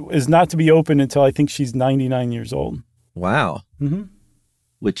 That is not to be opened until I think she's 99 years old. Wow. Mm-hmm.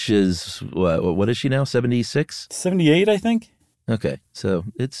 Which is, what is she now, 76? 78, I think. Okay, so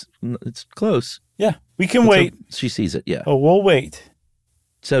it's close. Yeah, we can wait. She sees it, yeah. Oh, we'll wait.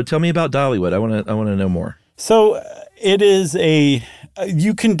 So tell me about Dollywood. I want to know more. So it is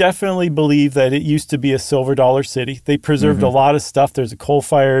you can definitely believe that it used to be a silver dollar city. They preserved a lot of stuff. There's a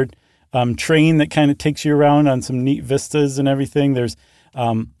coal-fired train that kind of takes you around on some neat vistas and everything. There's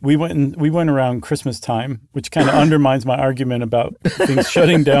we went around Christmas time, which kind of undermines my argument about things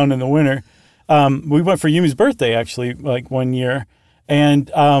shutting down in the winter. We went for Yumi's birthday, actually, like one year.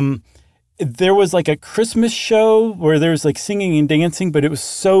 And there was like a Christmas show where there was like singing and dancing, but it was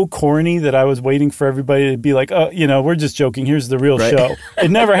so corny that I was waiting for everybody to be like, oh, we're just joking. Here's the real show. It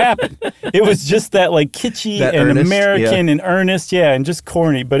never happened. It was just that like kitschy and earnest, American and earnest. Yeah. And just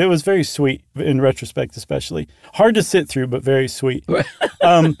corny, but it was very sweet in retrospect, especially. Hard to sit through, but very sweet.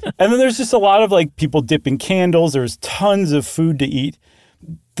 And then there's just a lot of like people dipping candles. There's tons of food to eat.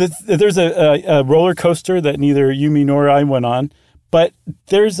 There's a roller coaster that neither Yumi nor I went on, but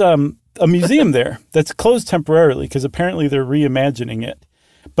there's a museum there that's closed temporarily because apparently they're reimagining it.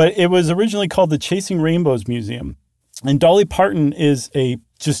 But it was originally called the Chasing Rainbows Museum. And Dolly Parton is a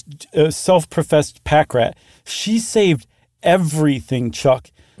self-professed pack rat. She saved everything, Chuck.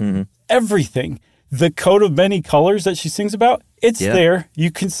 Mm-hmm. Everything. The coat of many colors that she sings about, it's there.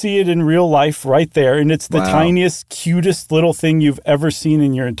 You can see it in real life right there. And it's the tiniest, cutest little thing you've ever seen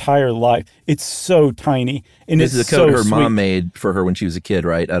in your entire life. It's so tiny. And this is a coat her mom made for her when she was a kid,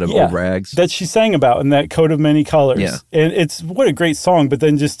 right? Out of old rags. That she sang about in that coat of many colors. Yeah. And it's what a great song. But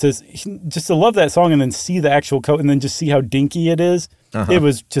then just to love that song and then see the actual coat and then just see how dinky it is. It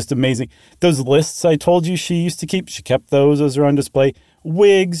was just amazing. Those lists I told you she used to keep, she kept those are on display.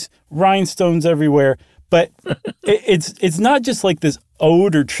 Wigs, rhinestones everywhere. But it's not just like this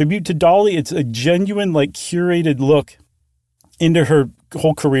ode or tribute to Dolly. It's a genuine, like, curated look into her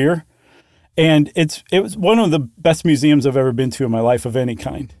whole career. And it was one of the best museums I've ever been to in my life of any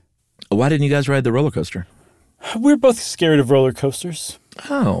kind. Why didn't you guys ride the roller coaster? We're both scared of roller coasters.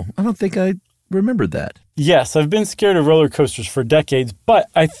 Oh, I don't think I remembered that. Yes, I've been scared of roller coasters for decades, but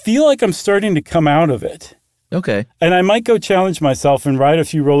I feel like I'm starting to come out of it. Okay. And I might go challenge myself and ride a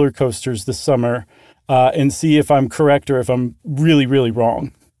few roller coasters this summer and see if I'm correct or if I'm really, really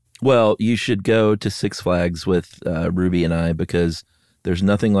wrong. Well, you should go to Six Flags with Ruby and I because there's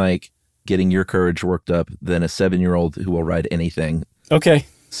nothing like getting your courage worked up than a 7-year-old who will ride anything. Okay.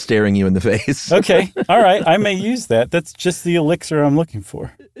 Staring you in the face. Okay. All right. I may use that. That's just the elixir I'm looking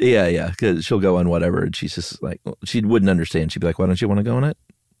for. Yeah. Because she'll go on whatever. And she's just like, she wouldn't understand. She'd be like, why don't you want to go on it?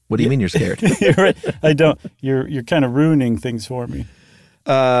 What do you mean you're scared? You're right. I don't. You're kind of ruining things for me.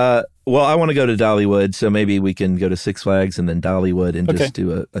 Well, I want to go to Dollywood, so maybe we can go to Six Flags and then Dollywood and just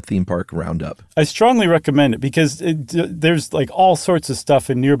do a theme park roundup. I strongly recommend it because there's like all sorts of stuff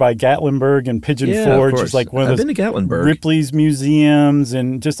in nearby Gatlinburg and Pigeon Forge. It's like one of those I've been to Gatlinburg. Ripley's museums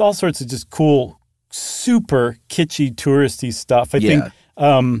and just all sorts of just cool, super kitschy touristy stuff. I think.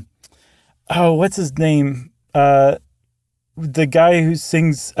 What's his name? The guy who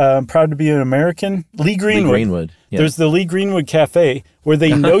sings Proud to Be an American, Lee Greenwood. Yeah. There's the Lee Greenwood Cafe where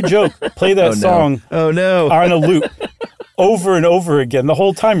they, no joke, play that song on a loop over and over again. The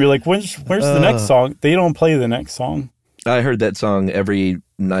whole time you're like, where's the next song? They don't play the next song. I heard that song every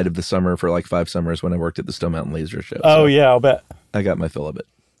night of the summer for like 5 summers when I worked at the Stone Mountain Laser Show. Oh, yeah, I'll bet. I got my fill of it.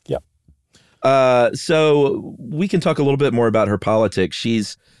 Yeah. So we can talk a little bit more about her politics.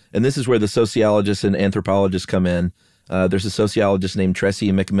 And this is where the sociologists and anthropologists come in. There's a sociologist named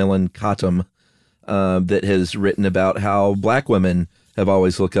Tressie McMillan Cottom that has written about how black women have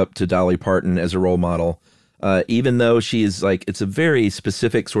always looked up to Dolly Parton as a role model, even though she's it's a very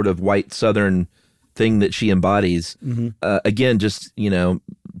specific sort of white Southern thing that she embodies. Again, just,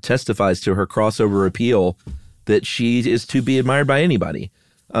 testifies to her crossover appeal that she is to be admired by anybody.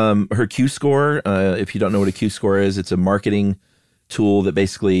 Her Q-score, if you don't know what a Q-score is, it's a marketing tool that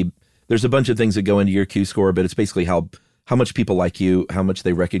basically, there's a bunch of things that go into your Q-score, but it's basically how much people like you, how much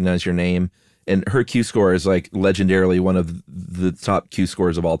they recognize your name. And her Q-score is legendarily one of the top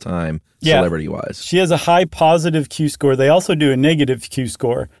Q-scores of all time, celebrity-wise. She has a high positive Q-score. They also do a negative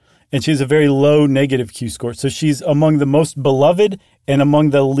Q-score, and she has a very low negative Q-score. So she's among the most beloved and among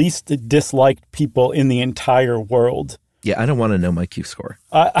the least disliked people in the entire world. Yeah, I don't want to know my Q-score.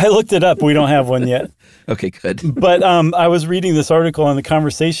 I looked it up. We don't have one yet. Okay, good. But I was reading this article on the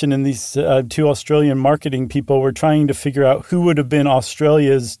conversation, and these two Australian marketing people were trying to figure out who would have been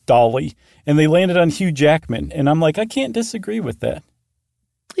Australia's Dolly. And they landed on Hugh Jackman. And I'm like, I can't disagree with that.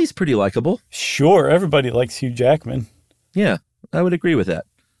 He's pretty likable. Sure, everybody likes Hugh Jackman. Yeah, I would agree with that.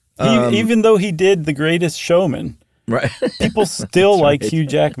 Even though he did The Greatest Showman, right? People still like Hugh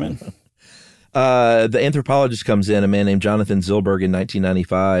Jackman. The anthropologist comes in, a man named Jonathan Zilberg in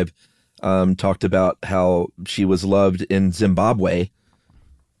 1995, talked about how she was loved in Zimbabwe,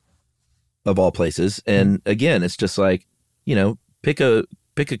 of all places. And again, it's just pick a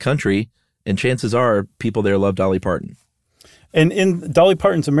country, and chances are people there love Dolly Parton. And in Dolly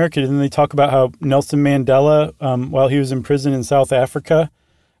Parton's America, didn't they talk about how Nelson Mandela, while he was in prison in South Africa,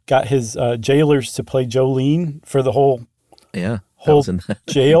 got his jailers to play Jolene for the whole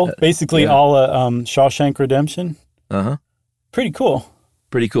jail? Basically, all Shawshank Redemption. Pretty cool.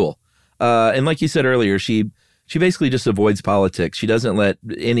 Pretty cool. And like you said earlier, she basically just avoids politics. She doesn't let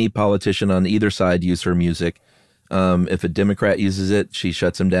any politician on either side use her music. If a Democrat uses it, she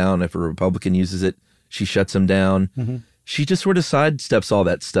shuts him down. If a Republican uses it, she shuts him down. Mm-hmm. She just sort of sidesteps all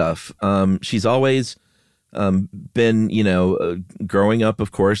that stuff. She's always been, growing up,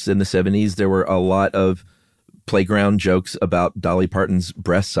 of course, in the 70s, there were a lot of playground jokes about Dolly Parton's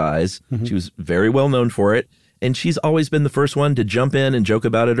breast size. Mm-hmm. She was very well known for it. And she's always been the first one to jump in and joke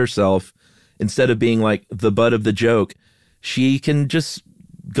about it herself. Instead of being the butt of the joke, she can just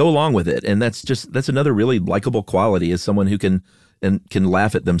go along with it. And that's another really likable quality, is someone who can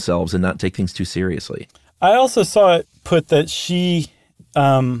laugh at themselves and not take things too seriously. I also saw it put that she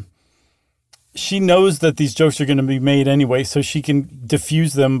knows that these jokes are going to be made anyway, so she can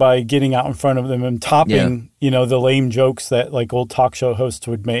diffuse them by getting out in front of them and topping, the lame jokes that old talk show hosts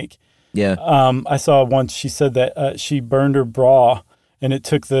would make. Yeah. I saw once she said that she burned her bra and it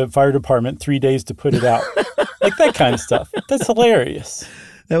took the fire department 3 days to put it out. That kind of stuff. That's hilarious.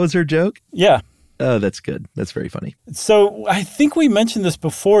 That was her joke? Yeah. Oh, that's good. That's very funny. So I think we mentioned this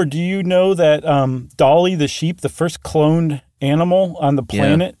before. Do you know that Dolly the sheep, the first cloned animal on the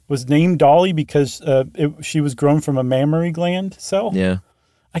planet, was named Dolly because she was grown from a mammary gland cell? Yeah.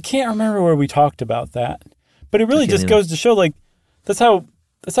 I can't remember where we talked about that. But it really just goes to show, that's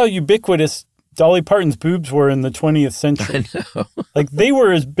how ubiquitous Dolly Parton's boobs were in the 20th century. I know. They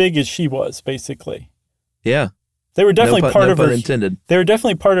were as big as she was, basically. Yeah. They were definitely part of her. Intended. They were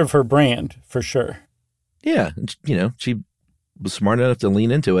definitely part of her brand, for sure. Yeah, she was smart enough to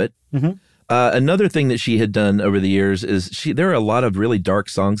lean into it. Mm-hmm. Another thing that she had done over the years is there are a lot of really dark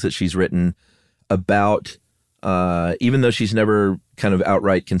songs that she's written about. Even though she's never kind of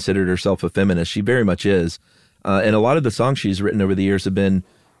outright considered herself a feminist, she very much is. And a lot of the songs she's written over the years have been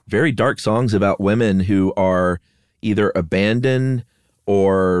very dark songs about women who are either abandoned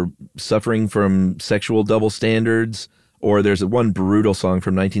or suffering from sexual double standards. Or there's one brutal song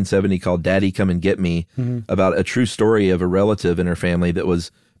from 1970 called Daddy Come and Get Me, about a true story of a relative in her family that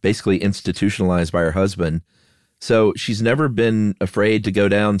was basically institutionalized by her husband. So she's never been afraid to go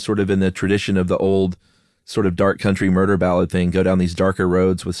down sort of in the tradition of the old sort of dark country murder ballad thing, go down these darker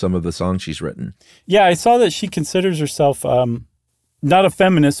roads with some of the songs she's written. Yeah, I saw that she considers herself not a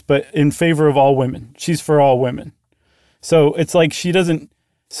feminist, but in favor of all women. She's for all women. So it's she doesn't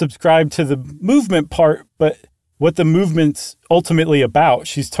subscribe to the movement part, but what the movement's ultimately about,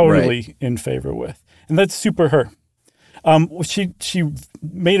 she's totally in favor with. And that's super her. She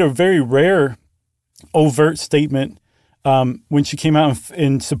made a very rare overt statement when she came out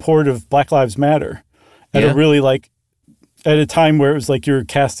in support of Black Lives Matter at a really at a time where it was you're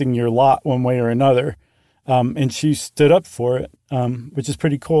casting your lot one way or another. And she stood up for it, which is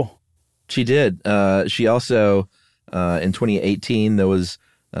pretty cool. She did. She also, in 2018, there was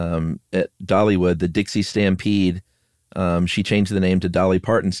at Dollywood, the Dixie Stampede. She changed the name to Dolly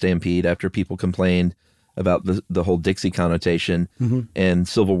Parton Stampede after people complained about the whole Dixie connotation and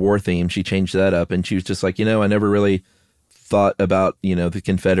Civil War theme. She changed that up, and she was just like, I never really thought about, the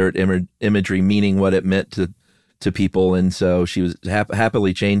Confederate imagery meaning what it meant to people, and so she was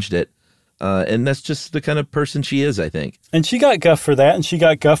happily changed it. And that's just the kind of person she is, I think. And she got guff for that, and she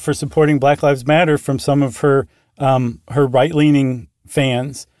got guff for supporting Black Lives Matter from some of her right-leaning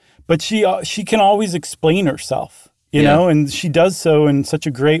fans. But she can always explain herself, you know, and she does so in such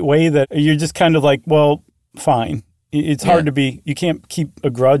a great way that you're just kind of like, well, fine. It's hard to be, you can't keep a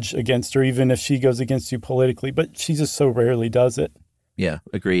grudge against her, even if she goes against you politically, but she just so rarely does it. Yeah,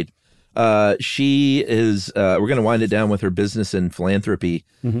 agreed. She is, we're going to wind it down with her business and philanthropy.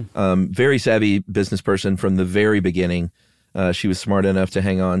 Very savvy business person from the very beginning. She was smart enough to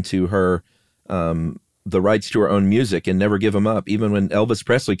hang on to her, the rights to her own music and never give them up. Even when Elvis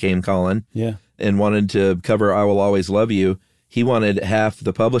Presley came calling and wanted to cover I Will Always Love You, he wanted half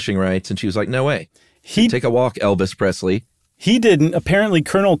the publishing rights, and she was like, no way. Take a walk, Elvis Presley. He didn't. Apparently,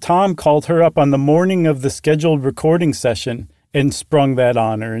 Colonel Tom called her up on the morning of the scheduled recording session and sprung that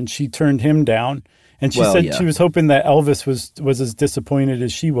on her, and she turned him down. And she said she was hoping that Elvis was as disappointed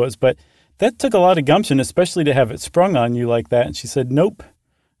as she was. But that took a lot of gumption, especially to have it sprung on you like that. And she said, nope,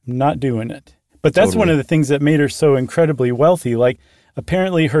 I'm not doing it. But that's one of the things that made her so incredibly wealthy. Like,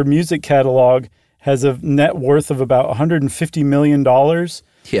 apparently her music catalog has a net worth of about $150 million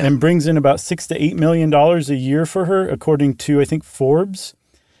and brings in about $6 to $8 million a year for her, according to, I think, Forbes.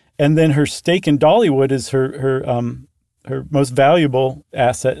 And then her stake in Dollywood is her most valuable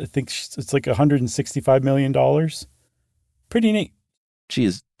asset. I think it's like $165 million. Pretty neat. She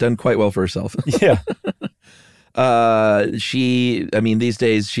has done quite well for herself. Yeah. These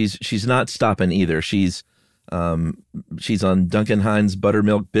days she's not stopping either. She's on Duncan Hines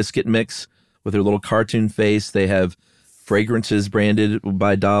buttermilk biscuit mix with her little cartoon face. They have fragrances branded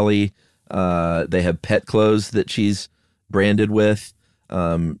by Dolly. They have pet clothes that she's branded with.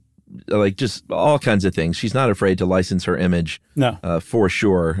 Like just all kinds of things. She's not afraid to license her image. No, for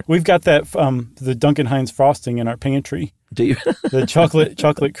sure. We've got that the Duncan Hines frosting in our pantry. Do you? The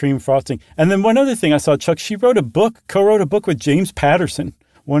chocolate cream frosting. And then one other thing I saw, Chuck, she co-wrote a book with James Patterson,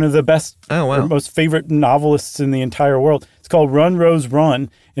 one of the best, or most favorite novelists in the entire world. It's called Run, Rose, Run,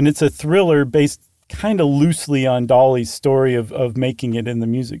 and it's a thriller based kind of loosely on Dolly's story of making it in the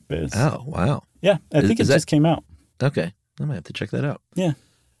music biz. Oh, wow. Yeah, I think it just came out. Okay, I might have to check that out. Yeah.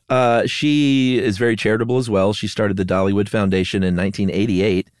 She is very charitable as well. She started the Dollywood Foundation in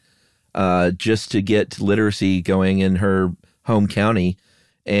 1988 just to get literacy going in her home county.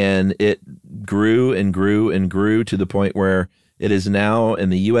 And it grew and grew and grew to the point where it is now in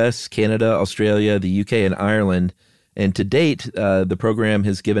the U.S., Canada, Australia, the U.K., and Ireland. And to date, the program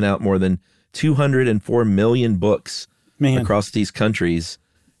has given out more than 204 million books across these countries.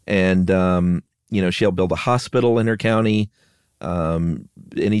 And, she helped build a hospital in her county.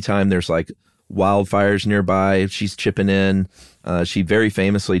 Anytime there's like wildfires nearby, she's chipping in. She very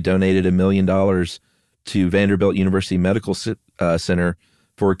famously donated $1 million to Vanderbilt University Medical Center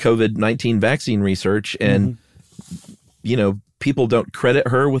for COVID-19 vaccine research. And, people don't credit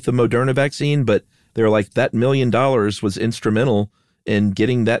her with the Moderna vaccine, but they're like, that $1 million was instrumental in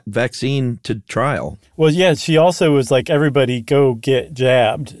getting that vaccine to trial. Well, yeah, she also was like, everybody go get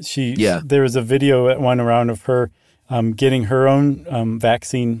jabbed. There was a video that went around of her getting her own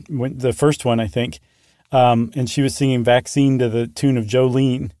vaccine, the first one, I think. And she was singing Vaccine to the tune of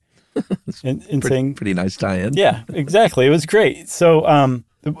Jolene. and saying, pretty nice tie-in. Yeah, exactly. It was great. So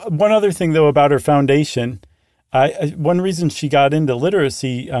one other thing, though, about her foundation, one reason she got into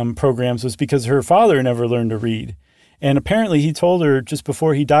literacy programs was because her father never learned to read. And apparently he told her just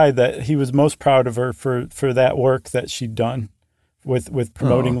before he died that he was most proud of her for that work that she'd done with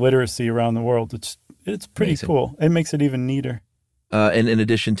promoting literacy around the world. It's pretty cool. It makes it even neater. And in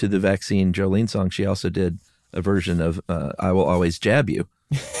addition to the Vaccine Jolene song, she also did a version of I Will Always Jab You.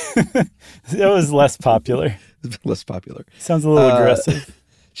 It was less popular. Less popular. Sounds a little aggressive.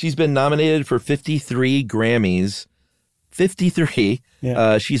 She's been nominated for 53 Grammys. 53.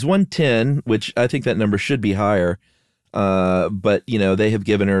 Yeah. She's won 10, which I think that number should be higher. But, they have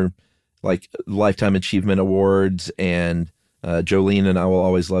given her like Lifetime Achievement Awards, and Jolene and I Will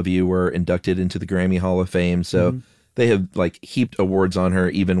Always Love You were inducted into the Grammy Hall of Fame. So they have like heaped awards on her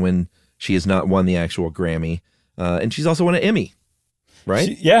even when she has not won the actual Grammy. And she's also won an Emmy,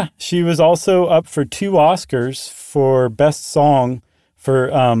 right? She was also up for 2 Oscars for Best Song for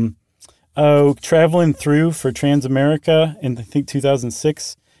Traveling Through for Transamerica in, I think,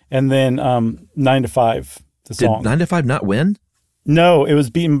 2006. And then 9 to 5, the song. Did 9 to 5 not win? No, it was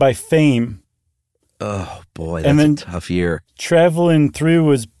beaten by Fame. Oh, boy, that's a tough year. Traveling Through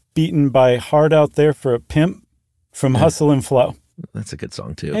was beaten by Hard Out There for a Pimp from Hustle and Flow. That's a good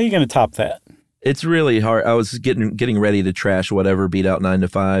song, too. How are you going to top that? It's really hard. I was getting ready to trash whatever beat out 9 to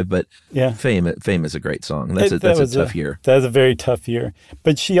 5, but Fame is a great song. That's a tough year. That was a very tough year.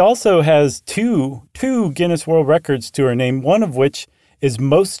 But she also has two Guinness World Records to her name, one of which is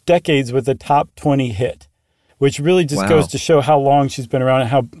most decades with a top 20 hit, which really just goes to show how long she's been around and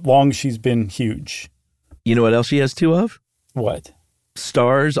how long she's been huge. You know what else she has 2 of? What?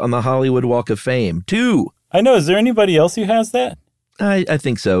 Stars on the Hollywood Walk of Fame. 2. I know. Is there anybody else who has that? I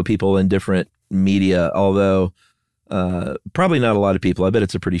think so. People in different media, although probably not a lot of people. I bet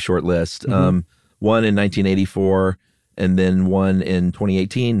it's a pretty short list. Mm-hmm. One in 1984 and then one in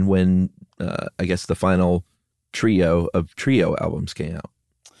 2018 when I guess the final trio albums came out.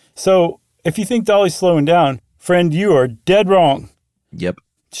 So if you think Dolly's slowing down, friend, you are dead wrong. Yep.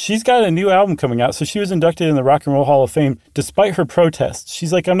 She's got a new album coming out. So she was inducted in the Rock and Roll Hall of Fame despite her protests.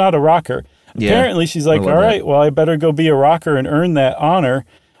 She's like, I'm not a rocker. Apparently she's like, all right, well, I better go be a rocker and earn that honor.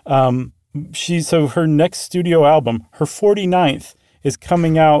 So her next studio album, her 49th, is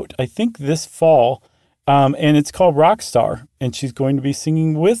coming out, I think, this fall, and it's called Rockstar, and she's going to be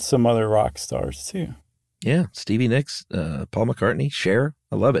singing with some other rock stars, too. Yeah, Stevie Nicks, Paul McCartney, Cher.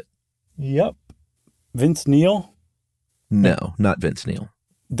 I love it. Yep. Vince Neil? No, not Vince Neil.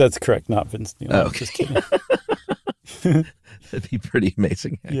 That's correct, not Vince Neil. Oh, okay. Just kidding. That'd be pretty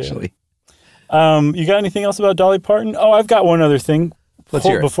amazing, actually. Yeah. You got anything else about Dolly Parton? Oh, I've got one other thing. Let's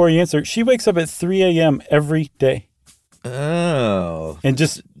hear it. Before you answer, she wakes up at 3 a.m. every day. Oh. And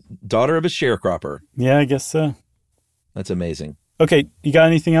just... Daughter of a sharecropper. Yeah, I guess so. That's amazing. Okay, you got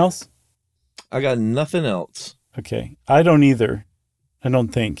anything else? I got nothing else. Okay, I don't either. I don't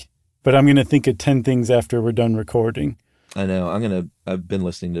think. But I'm going to think of 10 things after we're done recording. I know. I've been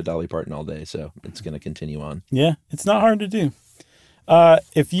listening to Dolly Parton all day, so it's going to continue on. Yeah, it's not hard to do.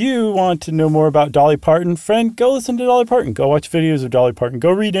 If you want to know more about Dolly Parton, friend, go listen to Dolly Parton. Go watch videos of Dolly Parton.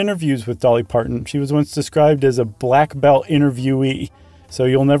 Go read interviews with Dolly Parton. She was once described as a black belt interviewee, so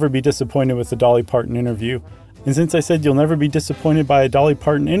you'll never be disappointed with a Dolly Parton interview. And since I said you'll never be disappointed by a Dolly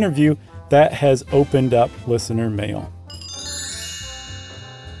Parton interview, that has opened up listener mail.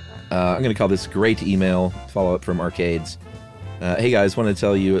 I'm going to call this great email follow-up from Arcades. Hey guys, want to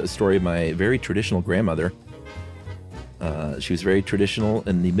tell you a story of my very traditional grandmother. She was very traditional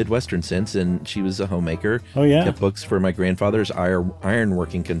in the Midwestern sense, and she was a homemaker. Oh, yeah. Kept books for my grandfather's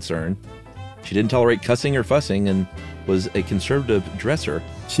ironworking concern. She didn't tolerate cussing or fussing and was a conservative dresser.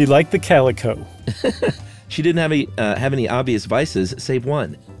 She liked the calico. She didn't have any obvious vices, save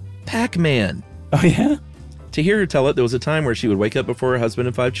one. Pac-Man. Oh, yeah? To hear her tell it, there was a time where she would wake up before her husband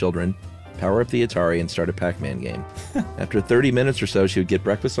and 5 children, power up the Atari, and start a Pac-Man game. After 30 minutes or so, she would get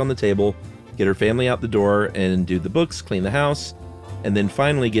breakfast on the table, get her family out the door, and do the books, clean the house, and then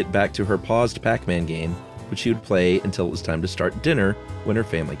finally get back to her paused Pac-Man game, which she would play until it was time to start dinner when her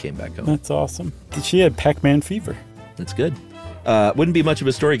family came back home. That's awesome. She had Pac-Man fever. That's good. Wouldn't be much of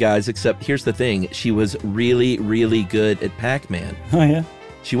a story, guys, except here's the thing. She was really, really good at Pac-Man. Oh, yeah?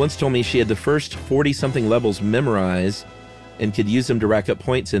 She once told me she had the first 40-something levels memorized and could use them to rack up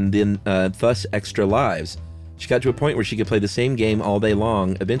points and then thus extra lives. She got to a point where she could play the same game all day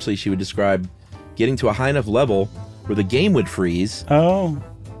long. Eventually, she would describe getting to a high enough level where the game would freeze. Oh.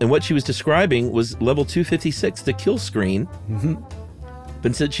 And what she was describing was level 256, the kill screen. Mm-hmm.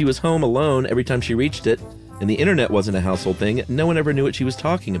 But since she was home alone every time she reached it, and the internet wasn't a household thing, no one ever knew what she was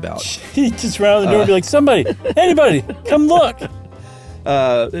talking about. She just ran out the door and be like, somebody, anybody, come look.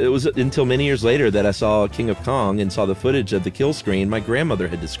 It was until many years later that I saw King of Kong and saw the footage of the kill screen my grandmother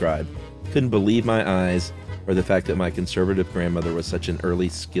had described. Couldn't believe my eyes, or the fact that my conservative grandmother was such an early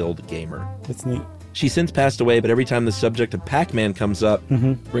skilled gamer. That's neat. She's since passed away, but every time the subject of Pac-Man comes up,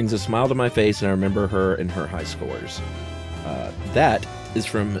 brings a smile to my face, and I remember her and her high scores. That is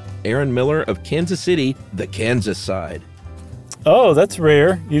from Aaron Miller of Kansas City, the Kansas side. Oh, that's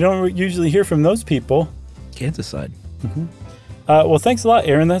rare. You don't usually hear from those people. Kansas side. Mm-hmm. Well, thanks a lot,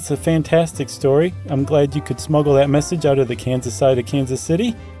 Aaron. That's a fantastic story. I'm glad you could smuggle that message out of the Kansas side of Kansas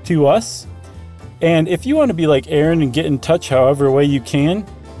City to us. And if you want to be like Aaron and get in touch however way you can,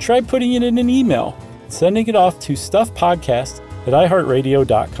 try putting it in an email, sending it off to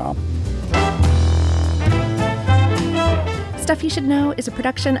stuffpodcast@iheartradio.com. Stuff You Should Know is a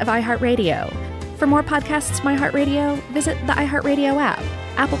production of iHeartRadio. For more podcasts from iHeartRadio, visit the iHeartRadio app,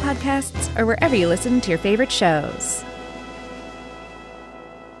 Apple Podcasts, or wherever you listen to your favorite shows.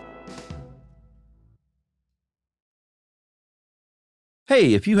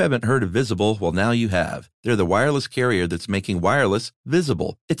 Hey, if you haven't heard of Visible, well, now you have. They're the wireless carrier that's making wireless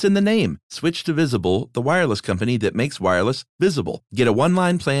visible. It's in the name. Switch to Visible, the wireless company that makes wireless visible. Get a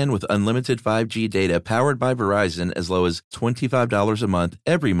one-line plan with unlimited 5G data powered by Verizon as low as $25 a month,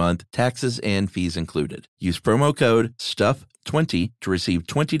 every month, taxes and fees included. Use promo code STUFF20 to receive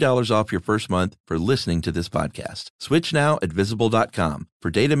 $20 off your first month for listening to this podcast. Switch now at Visible.com. For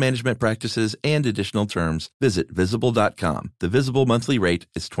data management practices and additional terms, visit Visible.com. The Visible monthly rate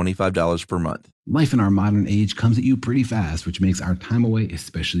is $25 per month. Life in our modern age comes at you pretty fast, which makes our time away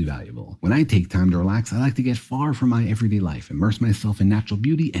especially valuable. When I take time to relax, I like to get far from my everyday life, immerse myself in natural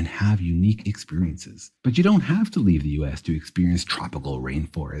beauty, and have unique experiences. But you don't have to leave the U.S. to experience tropical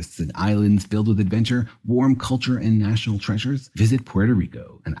rainforests and islands filled with adventure, warm culture, and national treasures. Visit Puerto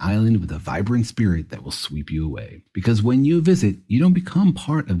Rico, an island with a vibrant spirit that will sweep you away. Because when you visit, you don't become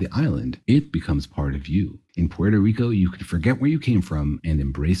part of the island, it becomes part of you. In Puerto Rico, you can forget where you came from and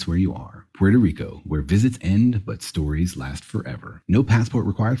embrace where you are. Puerto Rico, where visits end, but stories last forever. No passport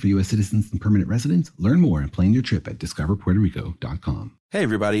required for U.S. citizens and permanent residents. Learn more and plan your trip at discoverpuertorico.com. Hey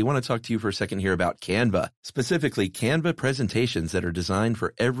everybody, I want to talk to you for a second here about Canva, specifically Canva presentations that are designed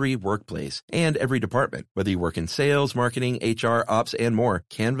for every workplace and every department. Whether you work in sales, marketing, HR, ops, and more,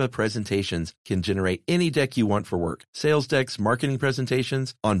 Canva presentations can generate any deck you want for work. Sales decks, marketing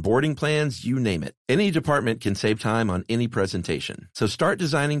presentations, onboarding plans, you name it. Any department can save time on any presentation. So start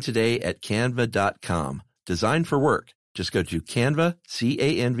designing today at canva.com. Design for work. Just go to Canva,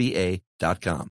 CANVA.com.